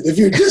disconnected. If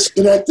you're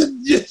disconnected,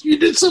 you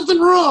did something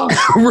wrong.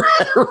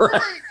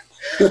 Right.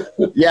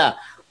 Yeah.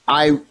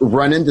 I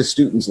run into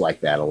students like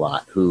that a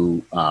lot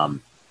who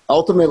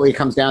ultimately it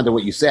comes down to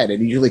what you said.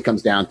 It usually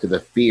comes down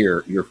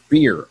to your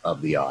fear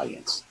of the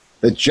audience.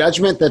 The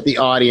judgment that the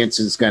audience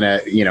is going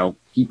to,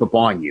 keep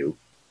upon you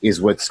is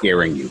what's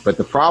scaring you. But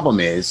the problem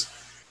is,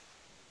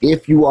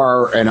 if you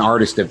are an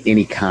artist of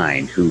any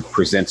kind who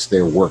presents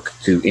their work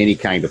to any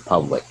kind of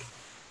public,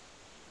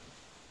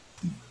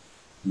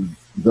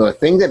 the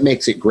thing that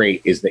makes it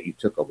great is that you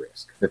took a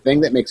risk. The thing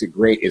that makes it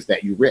great is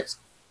that you risk.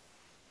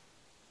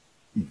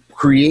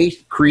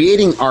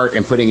 Creating art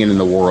and putting it in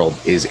the world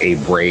is a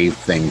brave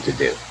thing to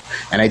do.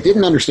 And I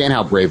didn't understand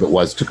how brave it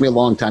was. It took me a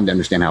long time to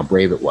understand how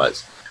brave it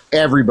was.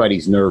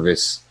 Everybody's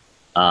nervous,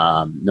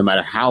 no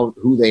matter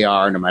who they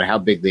are, no matter how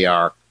big they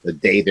are, the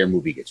day their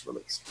movie gets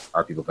released.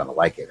 Are people going to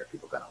like it? Are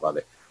people going to love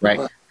it? Right?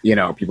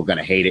 Are people going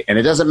to hate it? And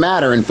it doesn't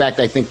matter. In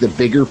fact, I think the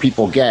bigger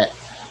people get,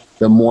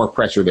 the more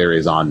pressure there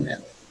is on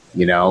them.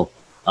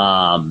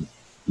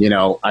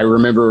 I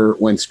remember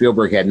when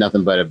Spielberg had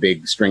nothing but a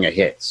big string of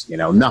hits,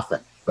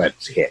 nothing but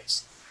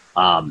hits.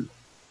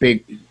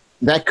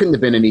 That couldn't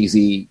have been an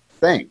easy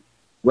thing,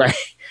 right?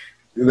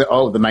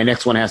 My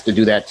next one has to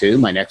do that too.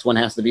 My next one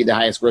has to be the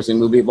highest grossing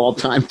movie of all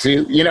time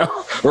too,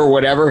 or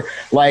whatever.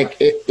 Like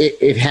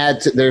it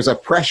had to, there's a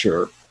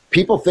pressure.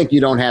 People think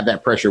you don't have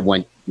that pressure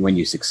when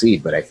you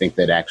succeed, but I think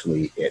that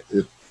actually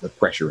the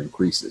pressure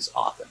increases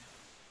often.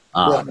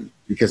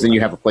 Because then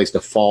you have a place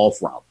to fall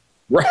from.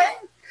 Right.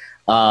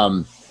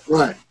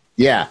 Right.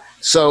 Yeah.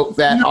 So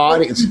that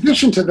audience. In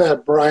addition to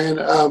that,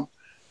 Brian,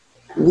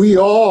 we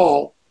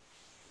all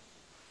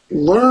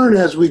learn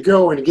as we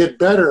go and get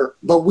better,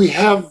 but we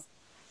have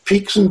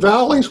peaks and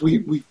valleys.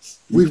 We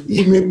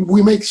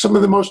make some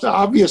of the most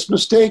obvious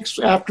mistakes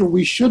after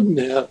we shouldn't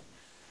have.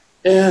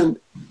 And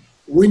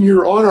when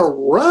you're on a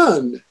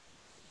run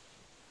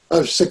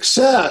of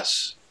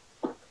success,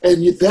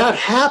 and that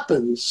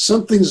happens,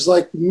 something's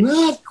like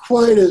not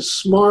quite as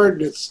smart,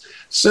 and it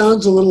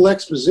sounds a little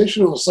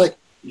expositional. It's like,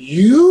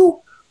 you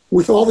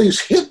with all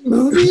these hit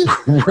movies?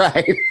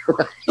 Right.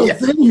 So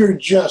then you're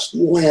just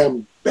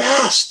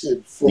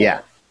lambasted for it.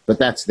 Yeah, but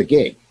that's the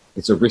gig.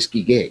 It's a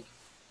risky gig.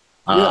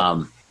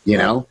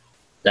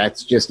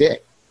 That's just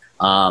it.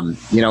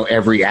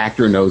 Every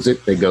actor knows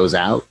it that goes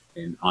out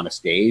and on a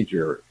stage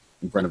or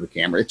in front of a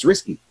camera. It's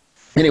risky.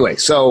 Anyway,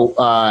 so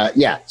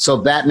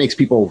that makes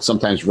people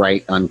sometimes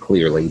write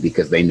unclearly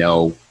because they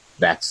know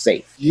that's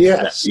safe.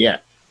 Yes.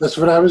 That's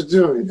what I was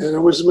doing, and it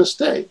was a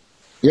mistake.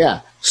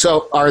 Yeah.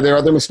 So are there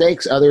other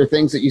mistakes, other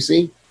things that you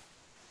see?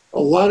 A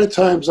lot of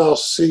times I'll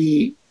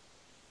see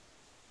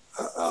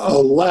a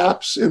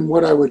lapse in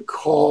what I would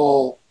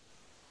call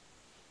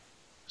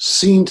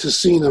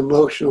scene-to-scene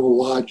emotional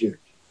logic,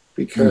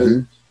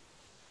 because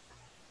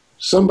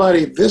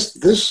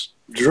this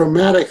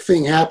dramatic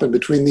thing happened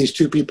between these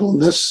two people in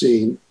this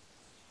scene,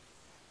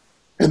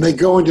 and they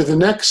go into the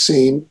next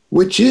scene,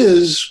 which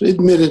is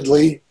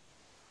admittedly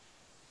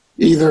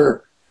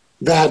either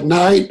that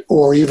night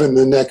or even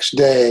the next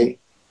day,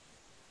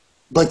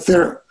 but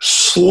their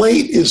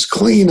slate is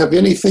clean of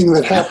anything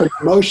that happened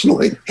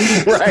emotionally.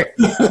 Right.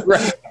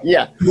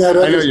 Yeah. I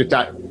know what you're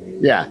talking.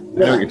 Yeah, I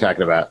know what you're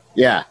talking about.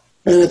 Yeah.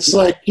 And it's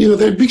like,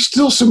 there'd be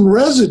still some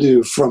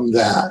residue from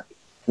that.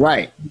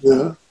 Right.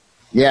 Yeah.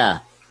 Yeah.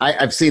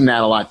 I've seen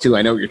that a lot too.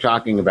 I know what you're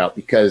talking about,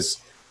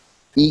 because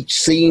each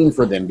scene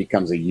for them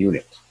becomes a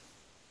unit.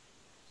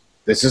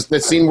 This is the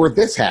scene where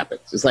this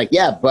happens. It's like,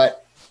 yeah, but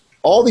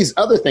all these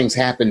other things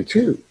happen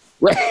too.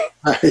 Right.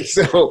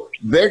 So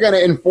they're going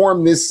to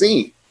inform this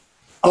scene.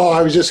 Oh,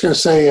 I was just going to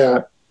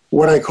say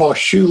what I call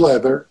shoe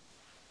leather,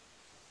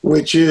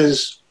 which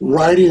is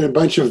writing a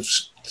bunch of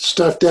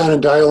stuff down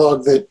in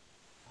dialogue that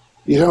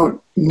you don't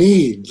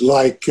need.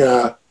 Like,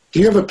 do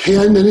you have a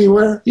pen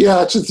anywhere?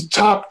 Yeah, it's at the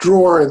top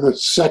drawer in the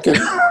second.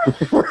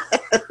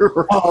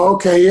 Oh,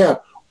 okay, yeah.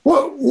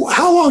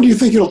 How long do you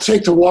think it'll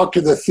take to walk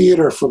to the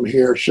theater from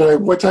here?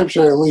 What time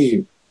should I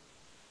leave?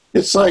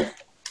 It's like,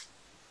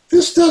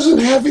 this doesn't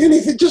have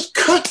anything. Just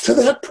cut to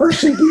that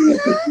person being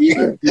at the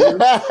theater.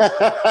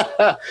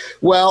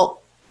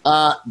 Well,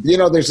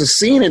 there's a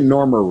scene in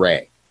Norma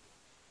Rae,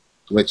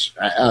 which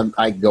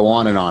I go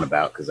on and on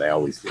about because I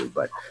always do.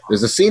 But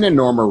there's a scene in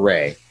Norma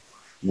Rae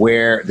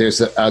where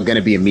there's going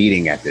to be a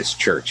meeting at this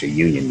church, a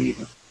union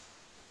meeting.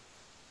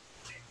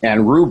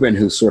 And Reuben,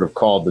 who sort of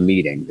called the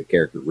meeting, the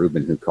character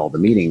Reuben who called the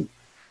meeting,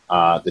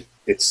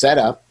 it's set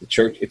up, the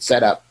church, it's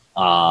set up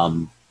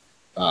for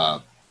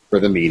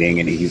the meeting,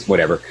 and he's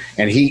whatever.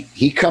 And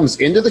he comes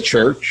into the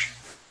church,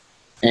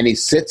 and he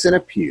sits in a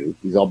pew.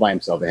 He's all by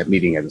himself. The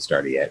meeting hasn't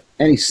started yet.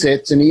 And he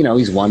sits, and,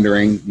 he's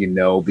wondering,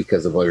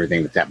 because of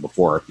everything that's happened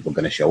before, are people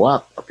going to show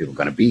up? Are people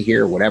going to be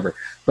here? Whatever.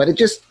 But it's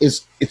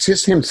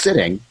just him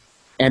sitting,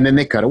 and then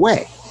they cut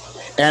away.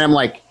 And I'm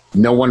like,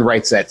 no one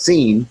writes that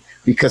scene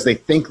because they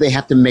think they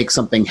have to make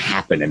something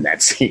happen in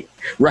that scene,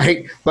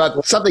 right?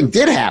 But something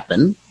did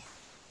happen.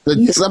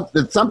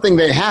 Something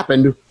that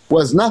happened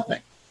was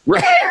nothing.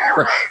 Right.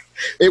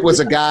 It was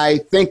a guy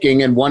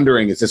thinking and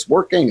wondering, is this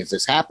working? Is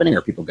this happening?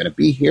 Are people going to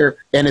be here?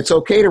 And it's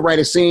okay to write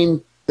a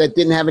scene that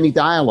didn't have any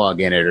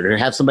dialogue in it, or to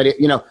have somebody,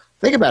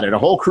 think about it. A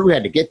whole crew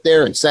had to get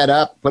there and set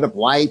up, put up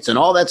lights, and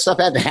all that stuff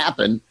had to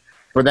happen.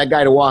 for that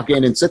guy to walk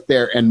in and sit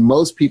there, and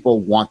most people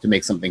want to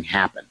make something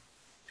happen.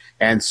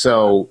 And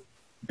so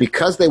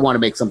because they want to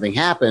make something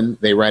happen,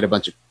 they write a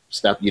bunch of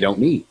stuff you don't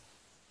need.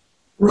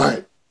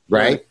 Right.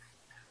 Right?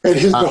 And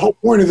the whole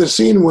point of the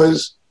scene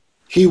was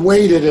he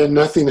waited and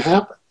nothing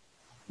happened.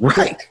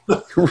 Right.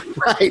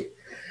 Right.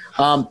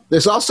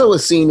 There's also a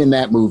scene in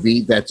that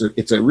movie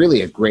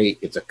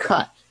it's a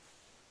cut.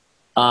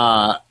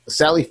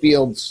 Sally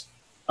Field's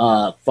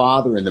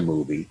father in the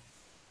movie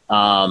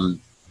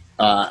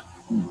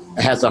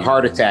has a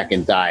heart attack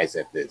and dies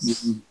at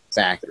this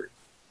factory.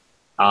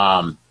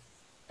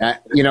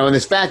 And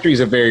this factory is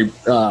a very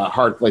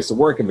hard place to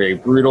work and very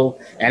brutal.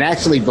 And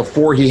actually,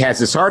 before he has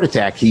this heart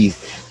attack, he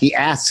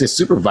asks his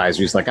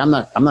supervisor, he's like, I'm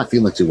not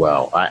feeling too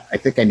well. I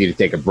think I need to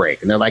take a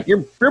break. And they're like,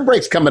 your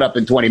break's coming up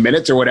in 20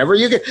 minutes or whatever.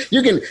 You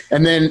can.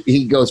 And then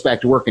he goes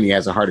back to work and he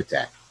has a heart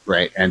attack.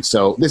 Right. And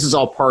so this is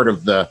all part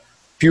of the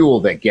fuel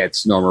that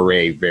gets Norma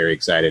Rae very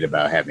excited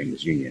about having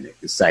this union.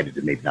 Excited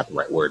is maybe not the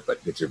right word,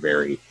 but gets her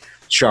very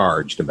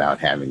charged about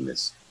having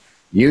this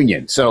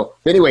union. So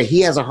anyway,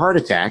 he has a heart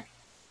attack.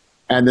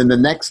 And then the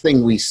next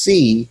thing we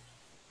see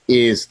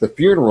is the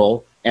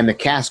funeral and the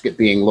casket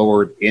being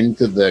lowered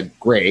into the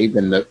grave.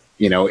 And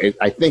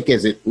I think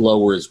as it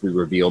lowers, we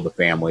reveal the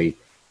family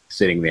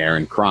sitting there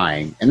and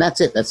crying. And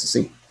that's it. That's the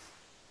scene.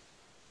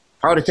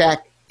 Heart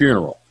attack,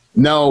 funeral.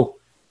 No,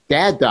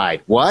 dad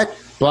died. What?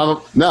 Blah,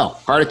 blah. No,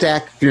 heart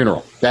attack,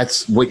 funeral.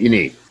 That's what you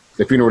need.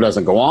 The funeral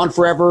doesn't go on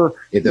forever.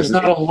 There's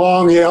not a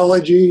long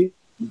elegy.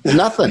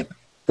 Nothing.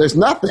 There's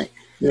nothing.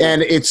 Yeah.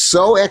 And it's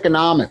so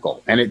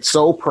economical and it's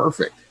so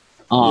perfect.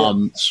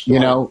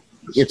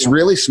 It's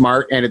really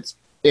smart, and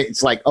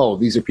it's like, oh,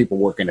 these are people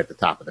working at the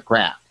top of the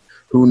craft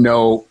who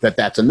know that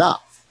that's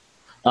enough.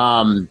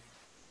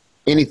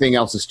 Anything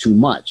else is too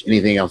much.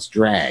 Anything else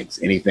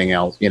drags. Anything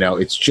else,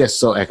 it's just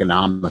so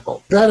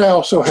economical. That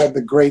also had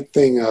the great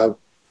thing of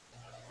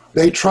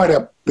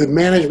the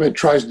management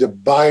tries to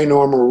buy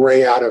Norma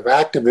Rae out of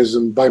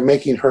activism by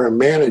making her a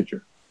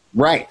manager.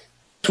 Right.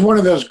 It's one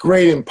of those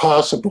great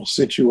impossible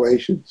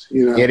situations,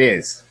 It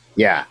is,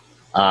 yeah.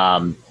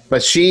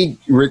 But she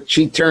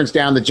turns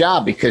down the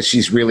job because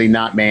she's really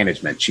not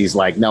management. She's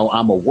like, no,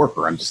 I'm a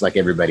worker. I'm just like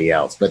everybody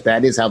else. But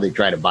that is how they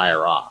try to buy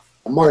her off.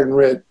 Martin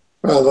Ritt,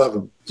 I love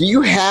him. Do you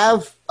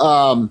have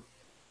a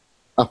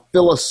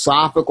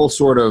philosophical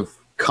sort of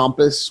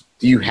compass?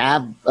 Do you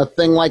have a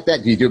thing like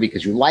that? Do you do it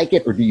because you like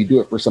it, or do you do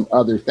it for some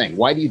other thing?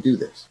 Why do you do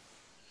this?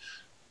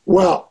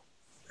 Well,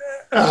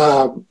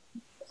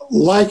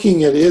 liking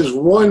it is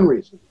one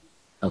reason.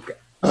 Okay.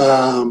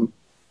 I've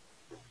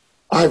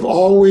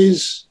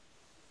always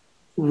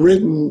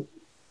written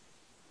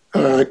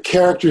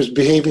characters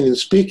behaving and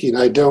speaking.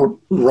 I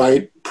don't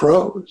write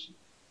prose.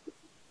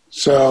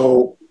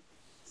 So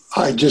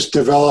I just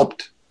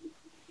developed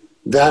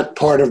that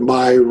part of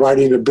my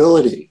writing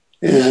ability,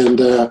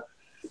 and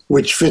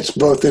which fits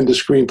both into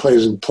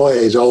screenplays and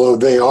plays, although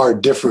they are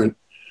different.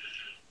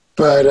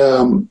 But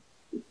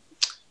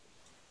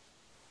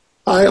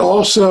I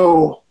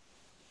also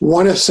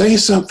want to say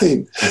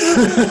something.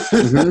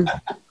 Mm-hmm.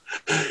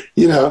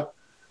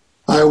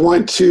 I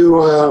want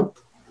to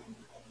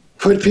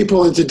put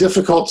people into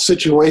difficult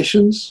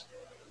situations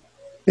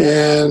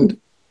and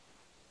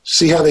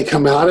see how they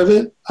come out of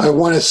it. I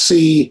would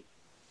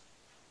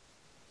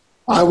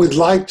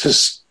like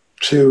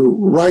to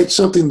write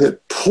something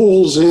that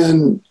pulls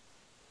in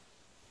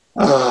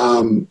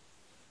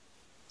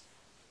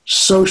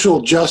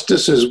social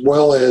justice as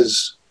well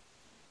as,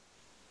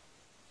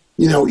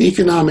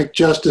 economic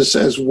justice,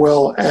 as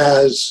well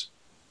as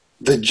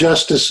the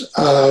justice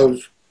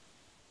of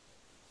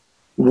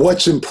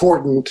what's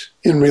important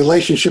in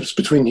relationships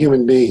between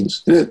human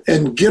beings,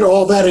 and get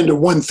all that into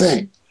one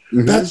thing.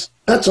 Mm-hmm.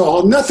 That's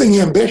all. Nothing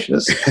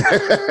ambitious.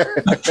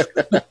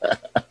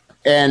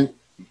 And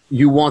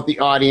you want the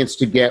audience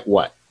to get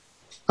what?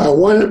 I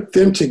want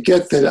them to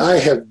get that I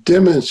have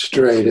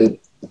demonstrated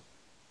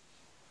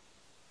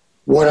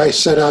what I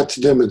set out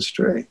to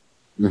demonstrate,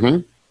 mm-hmm.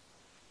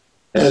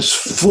 as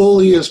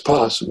fully as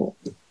possible.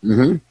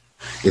 Mm-hmm.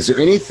 Is there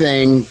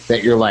anything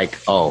that you're like,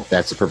 oh,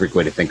 that's the perfect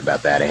way to think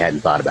about that? I hadn't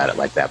thought about it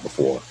like that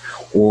before.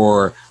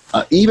 Or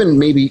even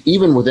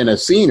within a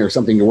scene or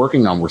something you're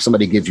working on where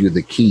somebody gives you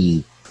the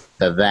key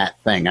to that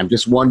thing. I'm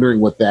just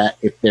wondering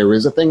if there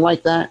is a thing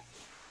like that.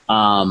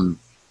 And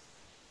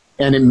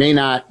it may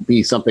not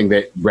be something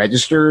that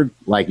registered,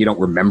 like you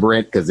don't remember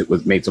it because it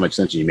was made so much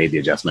sense and you made the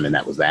adjustment and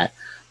that was that.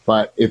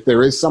 But if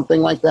there is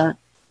something like that.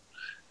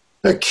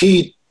 A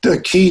key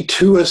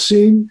to a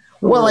scene?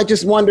 Well, I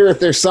just wonder if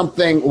there's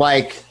something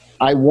like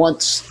I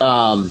once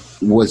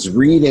was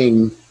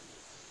reading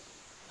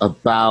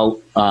about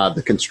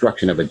the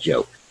construction of a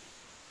joke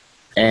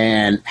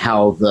and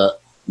how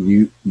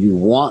you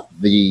want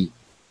the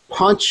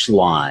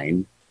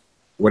punchline,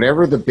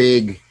 whatever the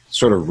big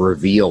sort of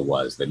reveal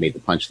was that made the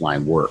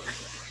punchline work,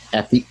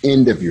 at the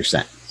end of your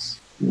sentence.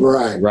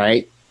 Right.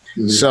 Right?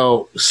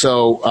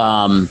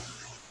 Mm-hmm.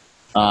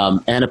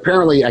 And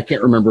apparently, I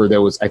can't remember,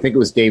 I think it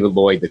was David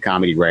Lloyd, the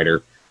comedy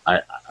writer.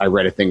 I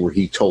read a thing where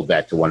he told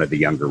that to one of the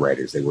younger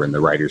writers. They were in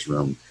the writer's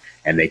room,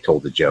 and they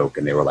told the joke,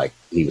 and he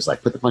was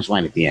like, put the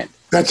punchline at the end.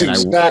 That's and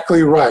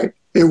exactly right.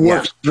 It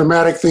works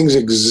dramatic things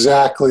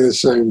exactly the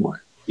same way.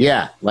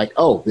 Yeah, like,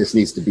 oh, this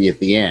needs to be at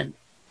the end.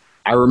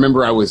 I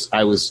remember I was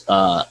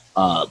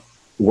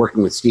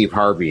working with Steve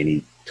Harvey, and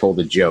he told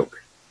a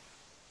joke.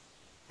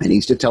 And he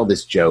used to tell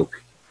this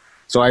joke.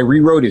 So I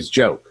rewrote his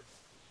joke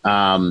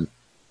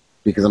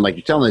because I'm like,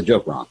 you're telling the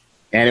joke wrong.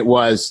 And it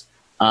was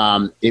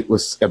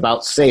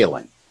about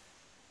sailing.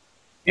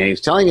 And he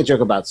was telling a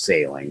joke about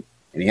sailing,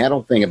 and he had a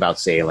whole thing about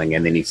sailing,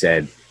 and then he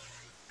said,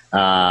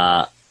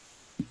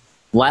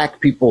 black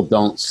people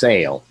don't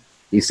sail.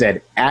 He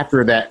said,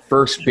 after that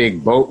first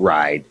big boat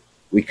ride,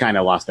 we kind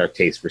of lost our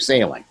taste for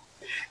sailing.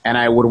 And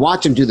I would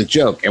watch him do the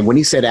joke, and when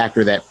he said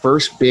after that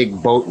first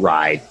big boat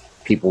ride,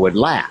 people would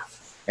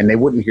laugh, and they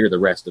wouldn't hear the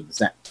rest of the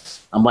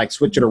sentence. I'm like,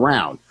 switch it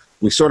around.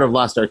 We sort of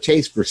lost our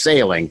taste for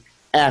sailing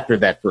after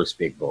that first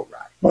big boat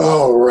ride.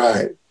 Oh,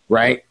 right.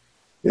 Right?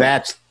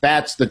 Yeah.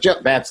 That's the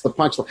joke. That's the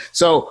punchline.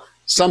 So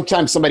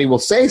sometimes somebody will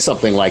say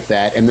something like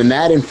that, and then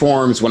that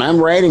informs, when I'm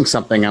writing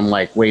something, I'm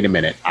like, wait a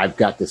minute, I've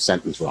got this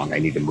sentence wrong. I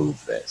need to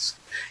move this.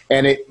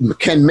 And it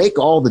can make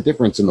all the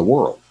difference in the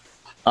world.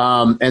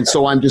 And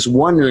so I'm just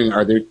wondering,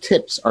 are there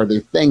tips? Are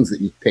there things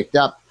that you've picked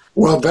up?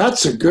 Well,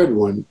 that's a good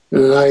one.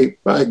 And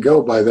I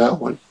go by that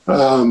one.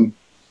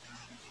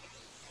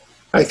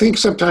 I think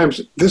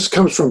sometimes this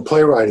comes from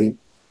playwriting.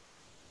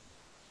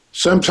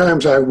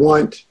 Sometimes I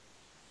want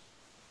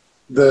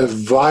the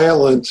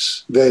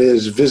violence that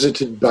is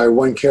visited by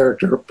one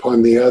character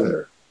upon the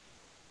other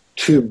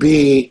to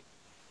be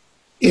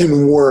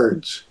in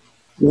words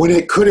when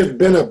it could have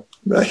been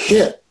a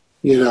hit,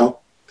 you know.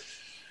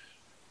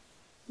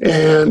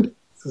 And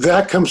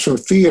that comes from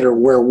theater,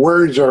 where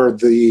words are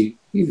the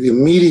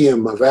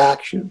medium of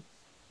action.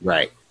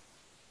 Right.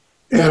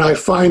 And I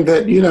find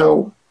that, you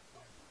know,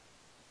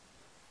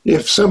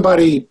 if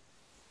somebody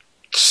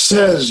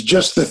says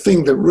just the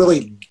thing that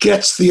really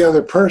gets the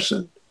other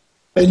person,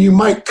 and you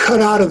might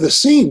cut out of the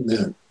scene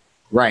then.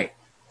 Right.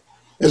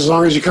 As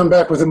long as you come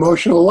back with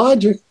emotional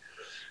logic.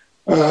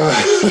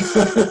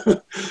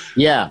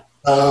 Yeah.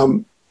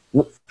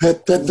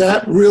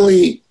 That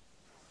really,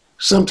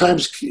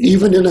 sometimes,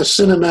 even in a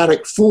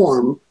cinematic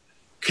form,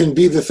 can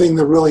be the thing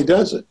that really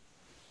does it.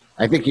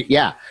 I think,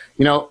 yeah.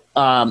 You know,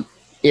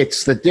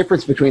 it's the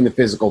difference between the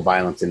physical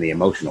violence and the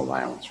emotional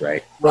violence,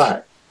 right?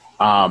 Right.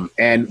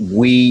 And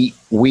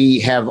we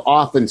have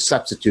often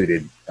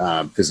substituted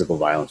physical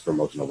violence for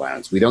emotional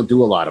violence. We don't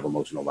do a lot of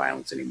emotional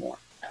violence anymore.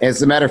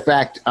 As a matter of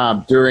fact,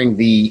 during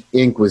the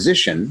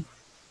Inquisition,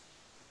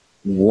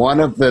 one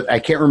of the, I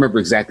can't remember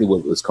exactly what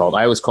it was called.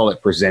 I always call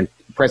it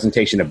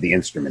presentation of the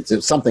instruments. It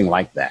was something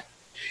like that.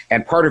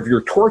 And part of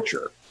your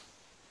torture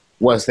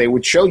was they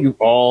would show you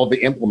all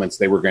the implements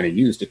they were going to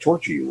use to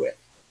torture you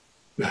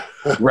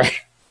with.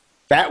 Right?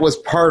 That was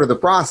part of the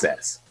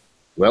process.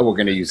 Well, we're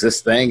going to use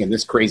this thing and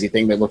this crazy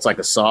thing that looks like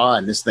a saw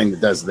and this thing that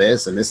does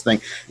this and this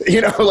thing,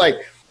 you know, like,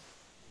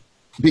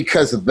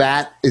 because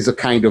that is a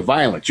kind of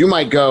violence. You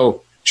might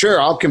go,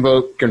 sure, I'll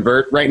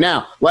convert right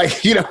now.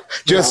 Like, you know,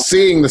 just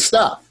seeing the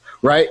stuff,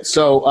 right?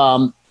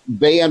 So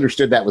they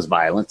understood that was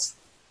violence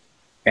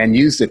and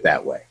used it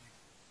that way.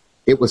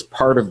 It was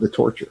part of the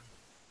torture.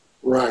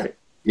 Right.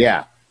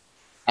 Yeah.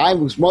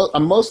 I'm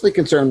mostly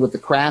concerned with the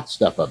craft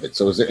stuff of it.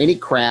 So is there any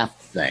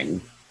craft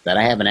thing that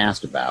I haven't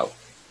asked about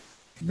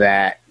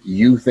that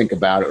you think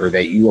about or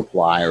that you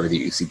apply or that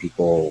you see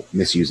people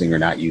misusing or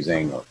not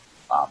using? Or,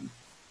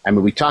 I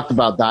mean, we talked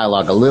about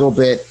dialogue a little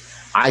bit.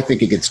 I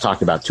think it gets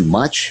talked about too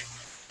much.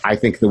 I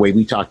think the way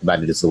we talked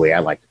about it is the way I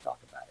like to talk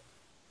about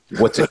it.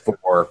 What's it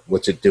for?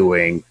 What's it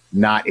doing?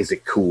 Not, is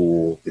it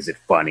cool? Is it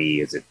funny?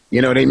 Is it,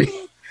 you know what I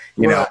mean?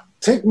 You know,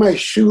 take my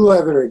shoe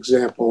leather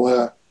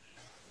example.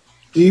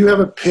 Do you have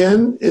a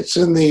pen? It's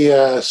in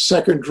the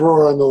second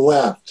drawer on the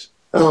left.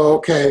 Oh,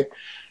 okay.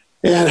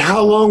 And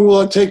how long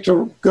will it take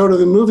to go to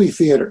the movie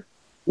theater?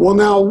 Well,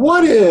 now,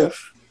 what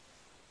if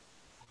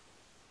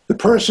the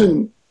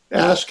person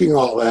asking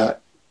all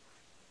that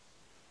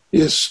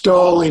is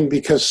stalling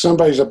because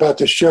somebody's about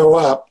to show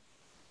up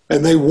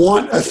and they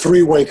want a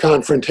three-way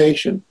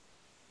confrontation?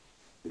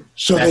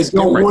 So they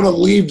don't want to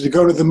leave to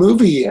go to the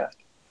movie yet.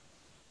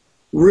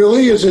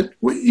 Really? Is it?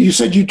 You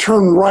said you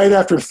turn right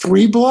after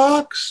 3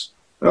 blocks?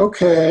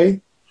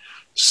 Okay.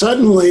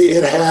 Suddenly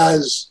it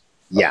has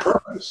a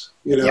purpose,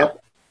 you know? Yep.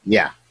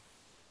 Yeah.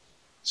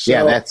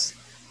 So,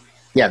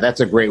 that's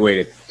a great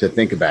way to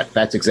think about it.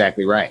 That's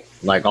exactly right.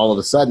 Like, all of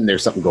a sudden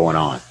there's something going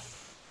on.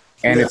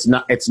 And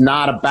it's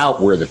not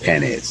about where the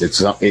pen is.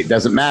 It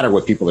doesn't matter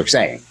what people are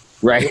saying.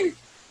 Right.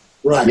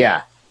 Right.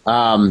 Yeah.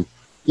 And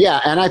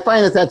I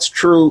find that that's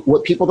true.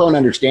 What people don't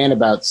understand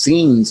about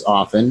scenes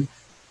often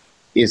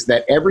is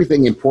that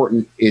everything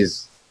important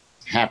is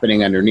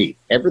happening underneath.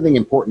 Everything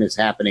important is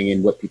happening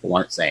in what people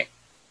aren't saying.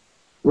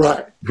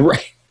 Right.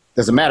 Right.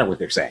 Doesn't matter what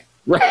they're saying.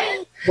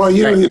 Right. Well,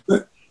 you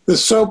know, the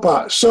soap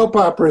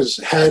operas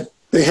had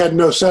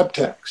no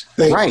subtext.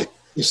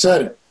 You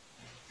said it.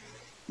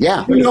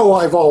 Yeah. You know,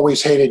 I've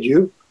always hated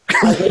you.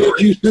 I hated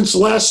you since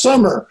last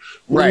summer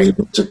when we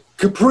went to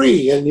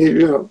Capri, and you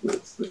know.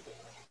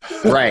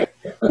 Right.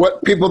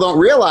 What people don't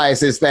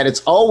realize is that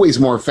it's always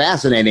more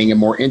fascinating and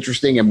more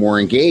interesting and more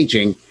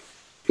engaging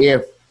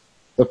if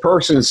the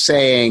person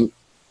saying,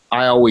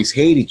 I always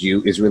hated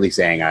you, is really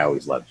saying, I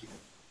always loved you.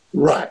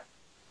 Right.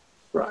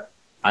 Right.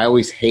 I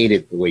always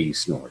hated the way you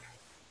snored.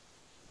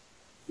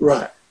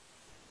 Right.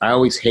 I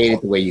always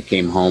hated the way you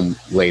came home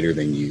later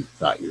than you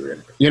thought you were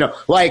going to. You know,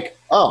 like,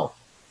 oh,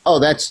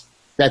 that's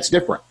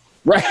different.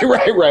 Right.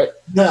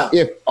 Yeah.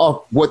 If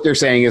what they're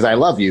saying is I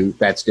love you,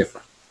 that's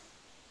different.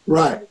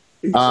 Right.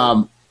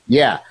 Exactly.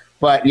 Yeah.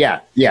 But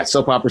yeah.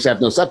 Soap operas have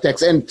no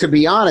subtext. And to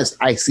be honest,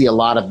 I see a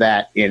lot of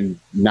that in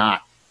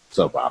not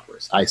soap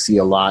operas. I see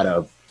a lot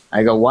of,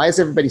 I go, why is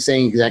everybody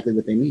saying exactly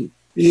what they mean?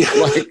 Yeah.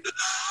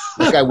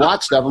 Like I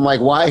watch stuff. I'm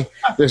like, why?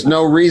 There's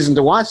no reason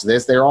to watch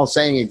this. They're all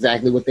saying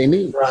exactly what they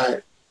mean.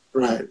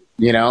 Right.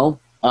 You know?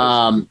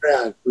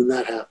 Bad when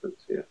that happens.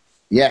 Yeah.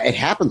 Yeah, it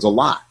happens a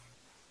lot.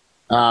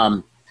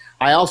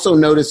 I also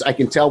notice I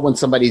can tell when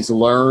somebody's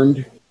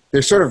learned,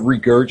 they're sort of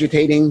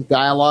regurgitating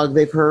dialogue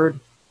they've heard.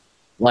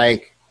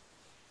 Like,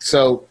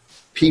 so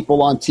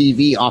people on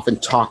TV often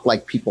talk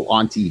like people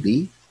on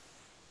TV.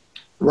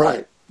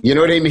 Right. You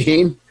know what I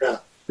mean? Yeah.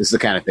 This is the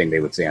kind of thing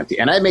they would say on TV.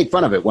 And I made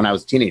fun of it when I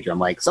was a teenager. I'm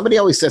like, somebody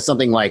always says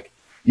something like,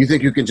 you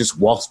think you can just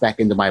waltz back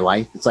into my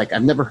life? It's like,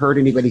 I've never heard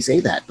anybody say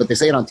that, but they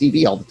say it on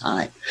TV all the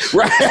time.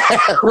 Right.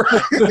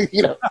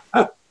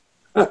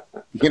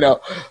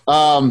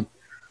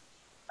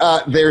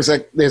 There's a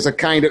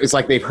kind of, it's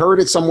like they've heard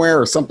it somewhere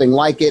or something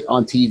like it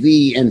on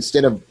TV. And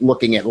instead of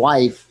looking at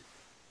life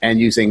and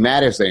using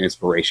that as their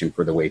inspiration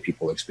for the way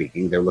people are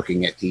speaking, they're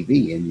looking at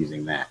TV and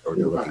using that, or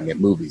they're looking at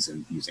movies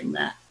and using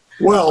that.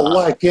 Well,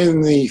 like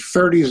in the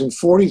 30s and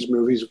 40s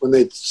movies,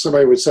 when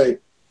somebody would say,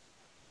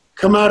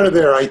 "Come out of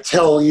there, I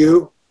tell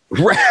you."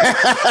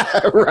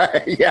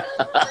 Right. Yeah.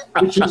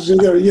 Which is,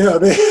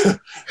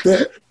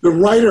 the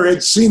writer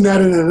had seen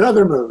that in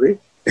another movie.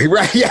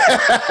 Right.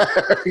 Yeah.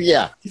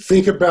 Yeah.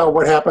 Think about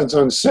what happens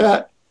on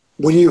set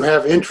when you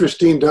have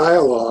interesting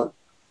dialogue,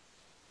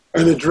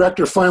 and the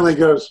director finally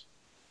goes,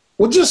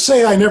 "Well, just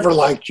say I never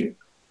liked you."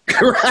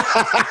 That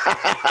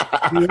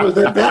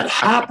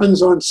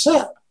happens on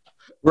set.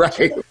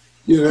 Right.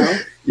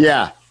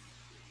 Yeah.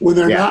 When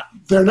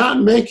they're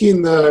not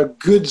making the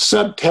good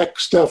subtext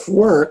stuff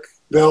work,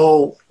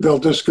 they'll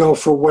just go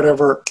for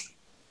whatever.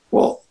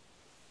 Well,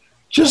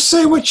 just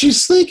say what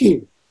she's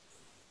thinking.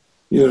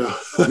 Yeah,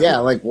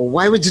 like, well,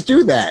 why would you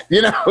do that?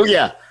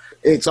 Yeah.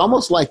 It's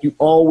almost like you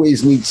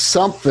always need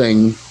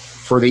something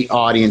for the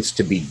audience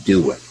to be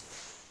doing.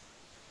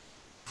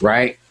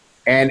 Right?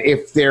 And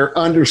if they're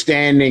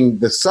understanding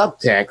the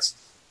subtext,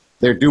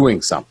 they're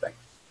doing something.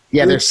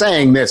 Yeah, they're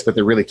saying this, but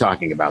they're really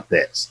talking about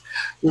this.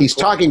 He's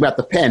talking about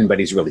the pen, but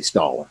he's really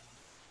stalling.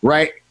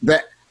 Right?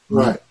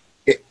 Right.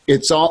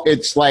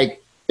 It's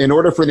like, in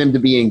order for them to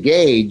be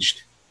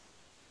engaged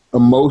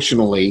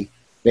emotionally,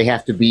 they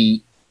have to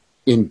be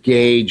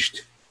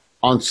engaged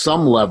on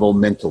some level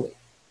mentally.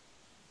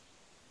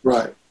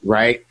 Right.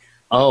 Right?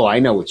 Oh, I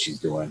know what she's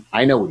doing.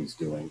 I know what he's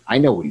doing. I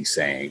know what he's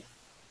saying.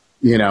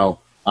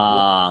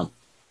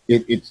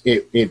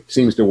 It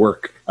seems to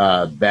work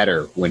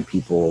better when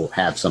people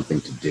have something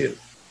to do.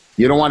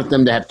 You don't want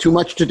them to have too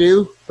much to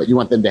do, but you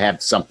want them to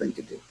have something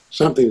to do.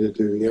 Something to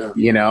do, yeah.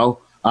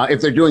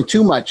 If they're doing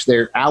too much,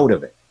 they're out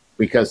of it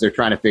because they're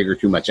trying to figure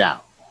too much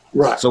out.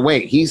 Right. So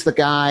wait, he's the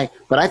guy,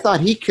 but I thought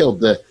he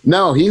killed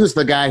no, he was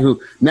the guy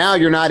who, now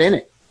you're not in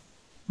it.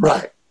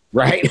 Right.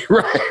 Right.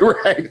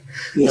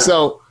 Yeah.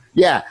 So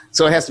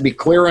it has to be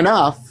clear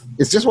enough.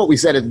 It's just what we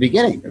said at the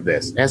beginning of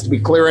this. It has to be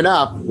clear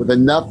enough with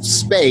enough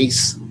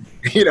space,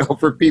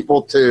 for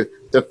people to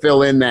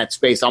fill in that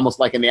space, almost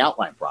like in the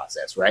outline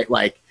process, right?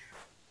 Like,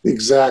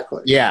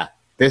 exactly. Yeah,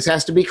 this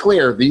has to be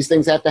clear. These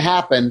things have to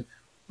happen,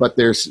 but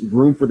there's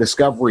room for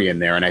discovery in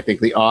there. And I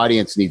think the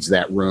audience needs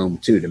that room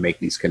too, to make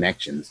these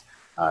connections,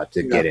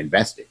 to get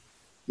invested.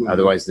 Mm-hmm.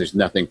 Otherwise there's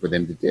nothing for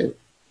them to do.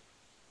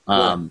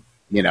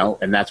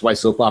 And that's why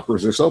soap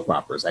operas are soap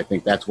operas. I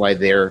think that's why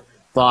they're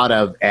thought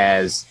of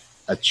as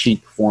a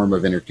cheap form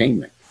of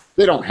entertainment.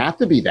 They don't have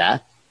to be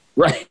that,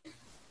 right?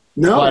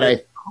 No.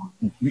 But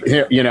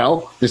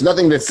there's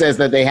nothing that says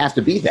that they have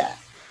to be that.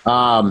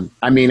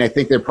 I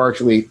think they're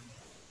partially,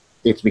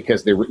 it's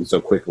because they're written so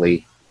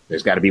quickly.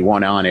 There's got to be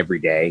one on every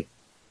day.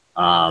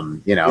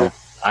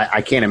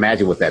 I can't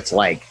imagine what that's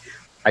like.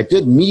 I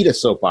did meet a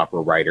soap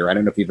opera writer. I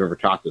don't know if you've ever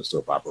talked to a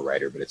soap opera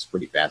writer, but it's a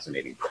pretty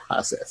fascinating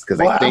process. Because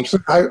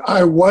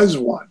I was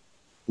one.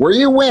 Were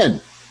you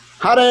when?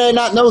 How did I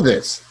not know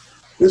this?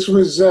 This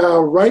was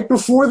right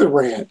before the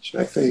ranch,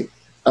 I think.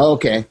 Oh,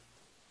 okay.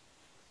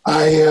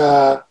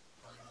 It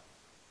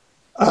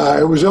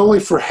was only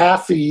for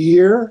half a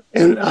year,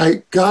 and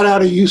I got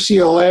out of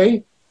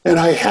UCLA, and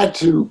I had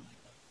to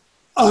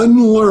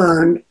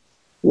unlearn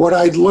what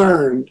I'd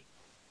learned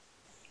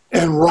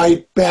and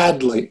write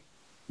badly.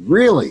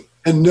 Really?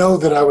 And know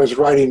that I was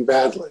writing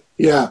badly.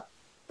 Yeah.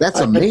 That's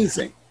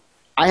amazing.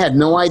 I had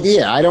no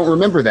idea. I don't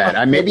remember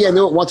that. Maybe I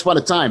knew it once upon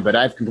a time, but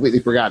I've completely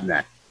forgotten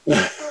that.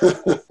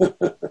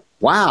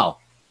 Wow.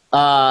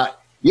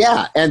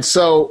 Yeah. And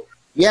so,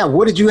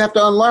 what did you have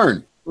to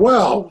unlearn?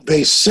 Well,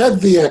 they said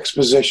the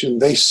exposition.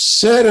 They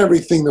said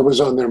everything that was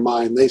on their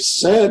mind. They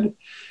said,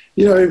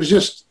 it was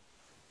just,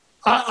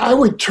 I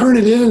would turn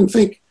it in and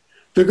think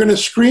they're going to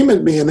scream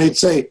at me, and they'd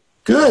say,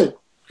 good,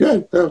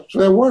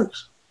 that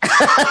works.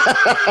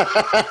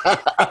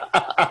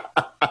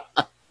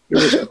 It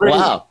was crazy.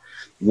 Wow.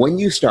 When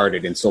you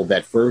started and sold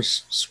that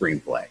first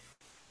screenplay,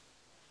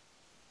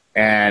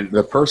 and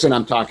the person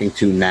I'm talking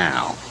to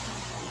now,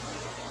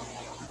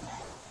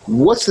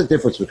 what's the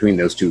difference between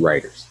those two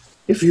writers?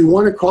 If you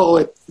want to call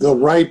it the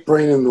right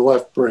brain and the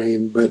left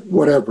brain, but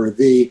whatever,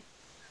 the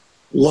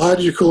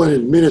logical and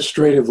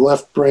administrative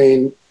left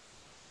brain,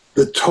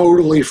 the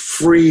totally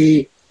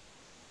free,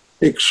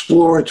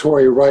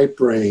 exploratory right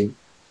brain,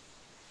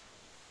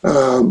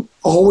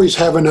 always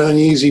have an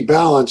uneasy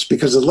balance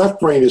because the left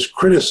brain is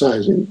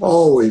criticizing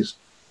always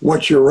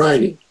what you're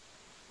writing.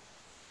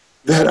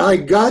 That I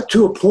got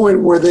to a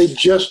point where they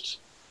just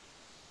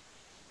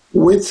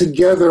went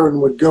together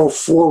and would go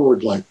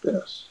forward like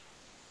this.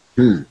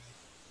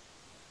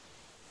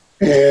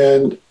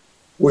 And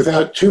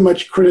without too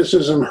much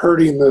criticism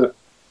hurting the,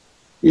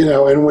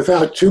 and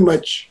without too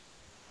much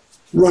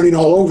running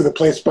all over the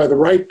place by the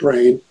right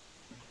brain.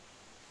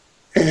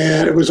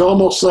 And it was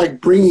almost like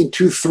bringing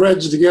two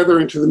threads together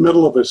into the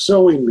middle of a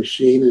sewing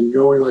machine and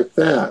going like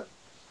that.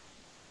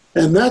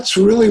 And that's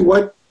really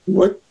what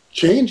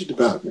changed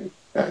about me,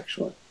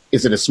 actually.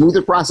 Is it a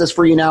smoother process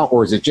for you now,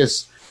 or is it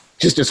just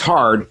as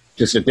hard,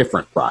 just a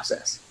different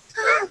process?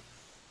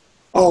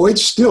 Oh,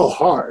 it's still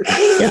hard.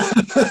 Yeah.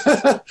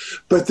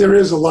 But there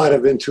is a lot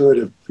of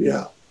intuitive,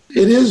 yeah.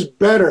 It is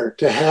better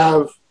to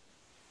have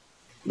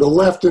the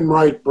left and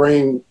right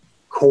brain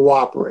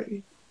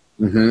cooperating.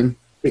 Mm-hmm.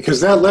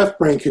 Because that left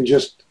brain can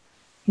just,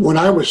 when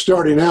I was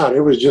starting out, it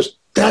was just,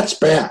 that's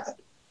bad.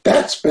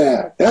 That's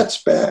bad.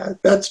 That's bad.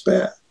 That's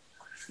bad.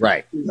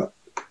 Right.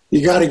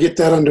 You got to get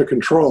that under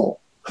control.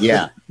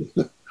 Yeah.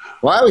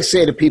 Well, I always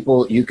say to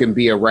people, you can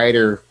be a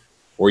writer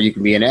or you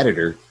can be an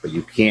editor, but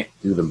you can't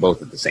do them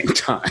both at the same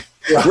time.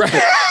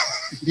 Right.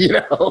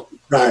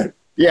 Right.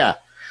 Yeah.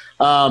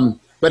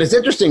 But it's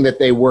interesting that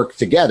they work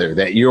together,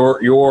 that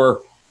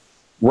your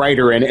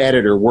writer and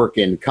editor work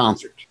in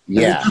concert.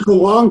 Yeah. And it took a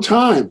long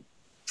time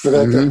for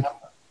that to happen.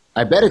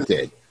 I bet it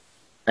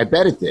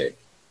did.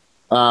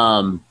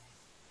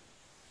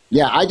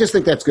 Yeah, I just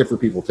think that's good for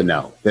people to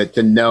know, that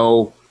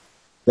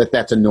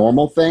that's a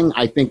normal thing.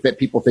 I think that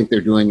people think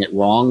they're doing it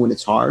wrong when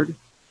it's hard.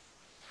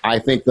 I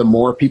think the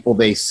more people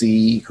they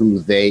see who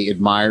they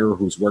admire,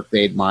 whose work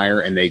they admire,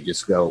 and they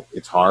just go,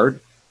 it's hard,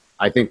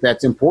 I think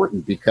that's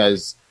important,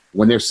 because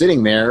when they're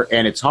sitting there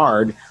and it's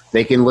hard,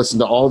 they can listen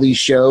to all these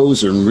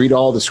shows and read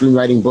all the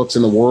screenwriting books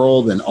in the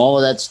world and all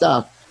of that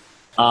stuff.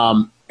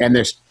 And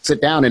they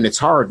sit down and it's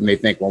hard, and they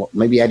think, well,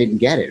 maybe I didn't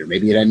get it, or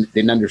maybe I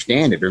didn't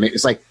understand it, or maybe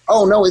it's like,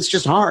 oh no, it's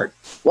just hard.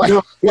 What?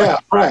 No, yeah,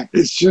 right.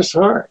 It's just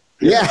hard.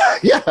 Yeah.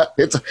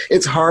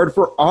 It's hard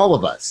for all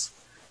of us.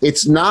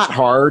 It's not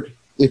hard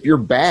if you're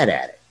bad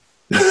at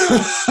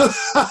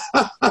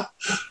it.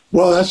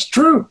 Well, that's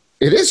true.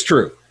 It is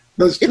true.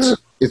 That's true.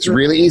 It's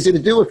really easy to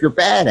do if you're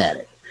bad at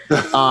it,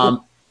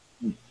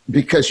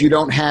 because you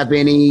don't have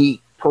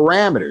any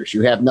parameters.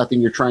 You have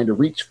nothing you're trying to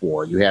reach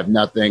for. You have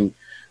nothing,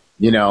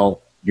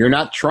 you're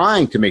not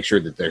trying to make sure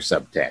that there's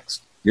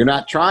subtext. You're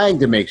not trying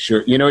to make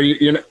sure,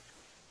 you're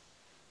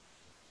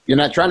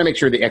not trying to make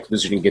sure the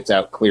exposition gets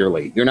out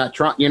clearly. You're not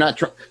trying.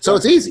 So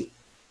it's easy.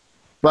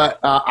 But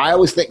I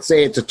always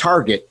say it's a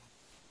target.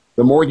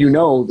 The more you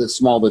know, the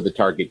smaller the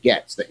target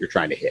gets that you're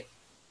trying to hit.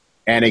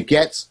 And it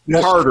gets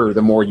harder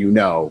the more you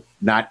know,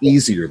 not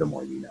easier the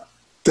more you know.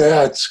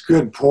 That's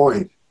good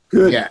point.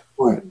 Good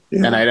point.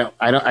 Yeah.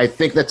 And I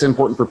think that's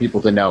important for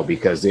people to know,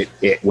 because it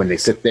when they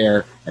sit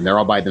there and they're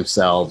all by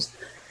themselves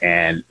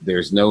and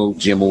there's no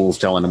Jim Wools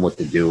telling them what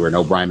to do or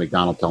no Brian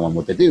McDonald telling them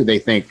what to do, they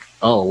think,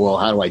 oh, well,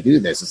 how do I do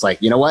this? It's like,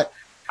 you know what?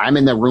 I'm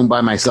in the room by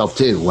myself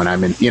too when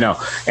I'm in,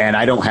 and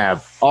I don't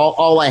have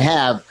all I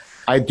have.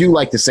 I do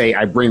like to say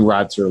I bring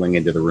Rod Serling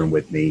into the room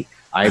with me.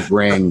 I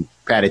bring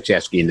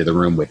Pataczewski into the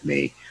room with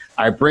me.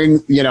 I bring,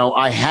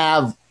 I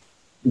have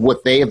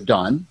what they have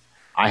done.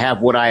 I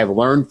have what I have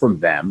learned from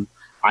them.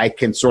 I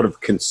can sort of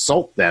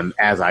consult them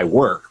as I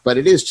work, but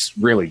it is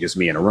really just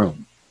me in a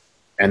room.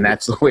 And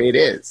that's the way it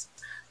is.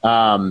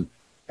 And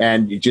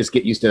you just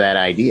get used to that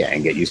idea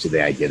and get used to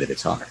the idea that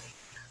it's hard.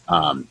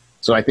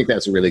 So I think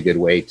that's a really good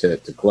way to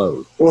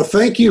close. Well,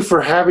 thank you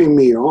for having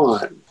me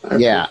on.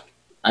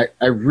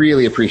 I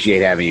really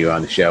appreciate having you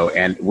on the show.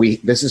 And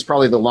this is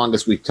probably the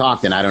longest we've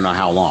talked in I don't know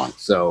how long.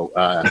 So,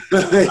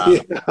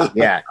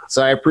 yeah.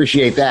 So I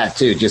appreciate that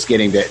too, just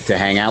getting to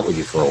hang out with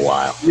you for a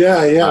while.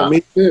 Yeah,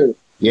 me too.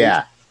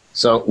 Yeah.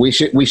 So we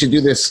should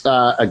do this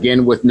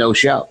again with no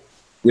show.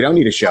 We don't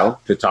need a show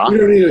to talk. We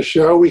don't need a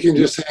show. We can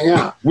just hang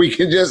out. We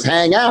can just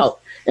hang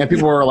out And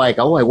people were like,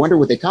 oh, I wonder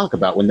what they talk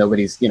about when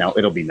nobody's,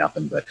 it'll be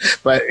nothing, but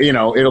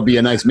it'll be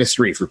a nice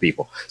mystery for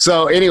people.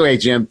 So anyway,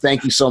 Jim,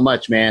 thank you so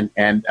much, man.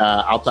 And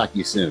I'll talk to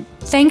you soon.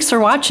 Thanks for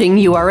watching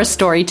You Are a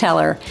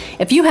Storyteller.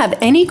 If you have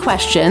any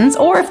questions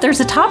or if there's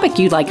a topic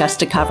you'd like us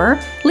to cover,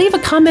 leave a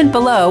comment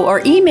below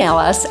or email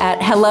us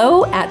at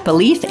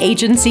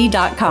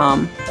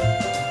hello@beliefagency.com.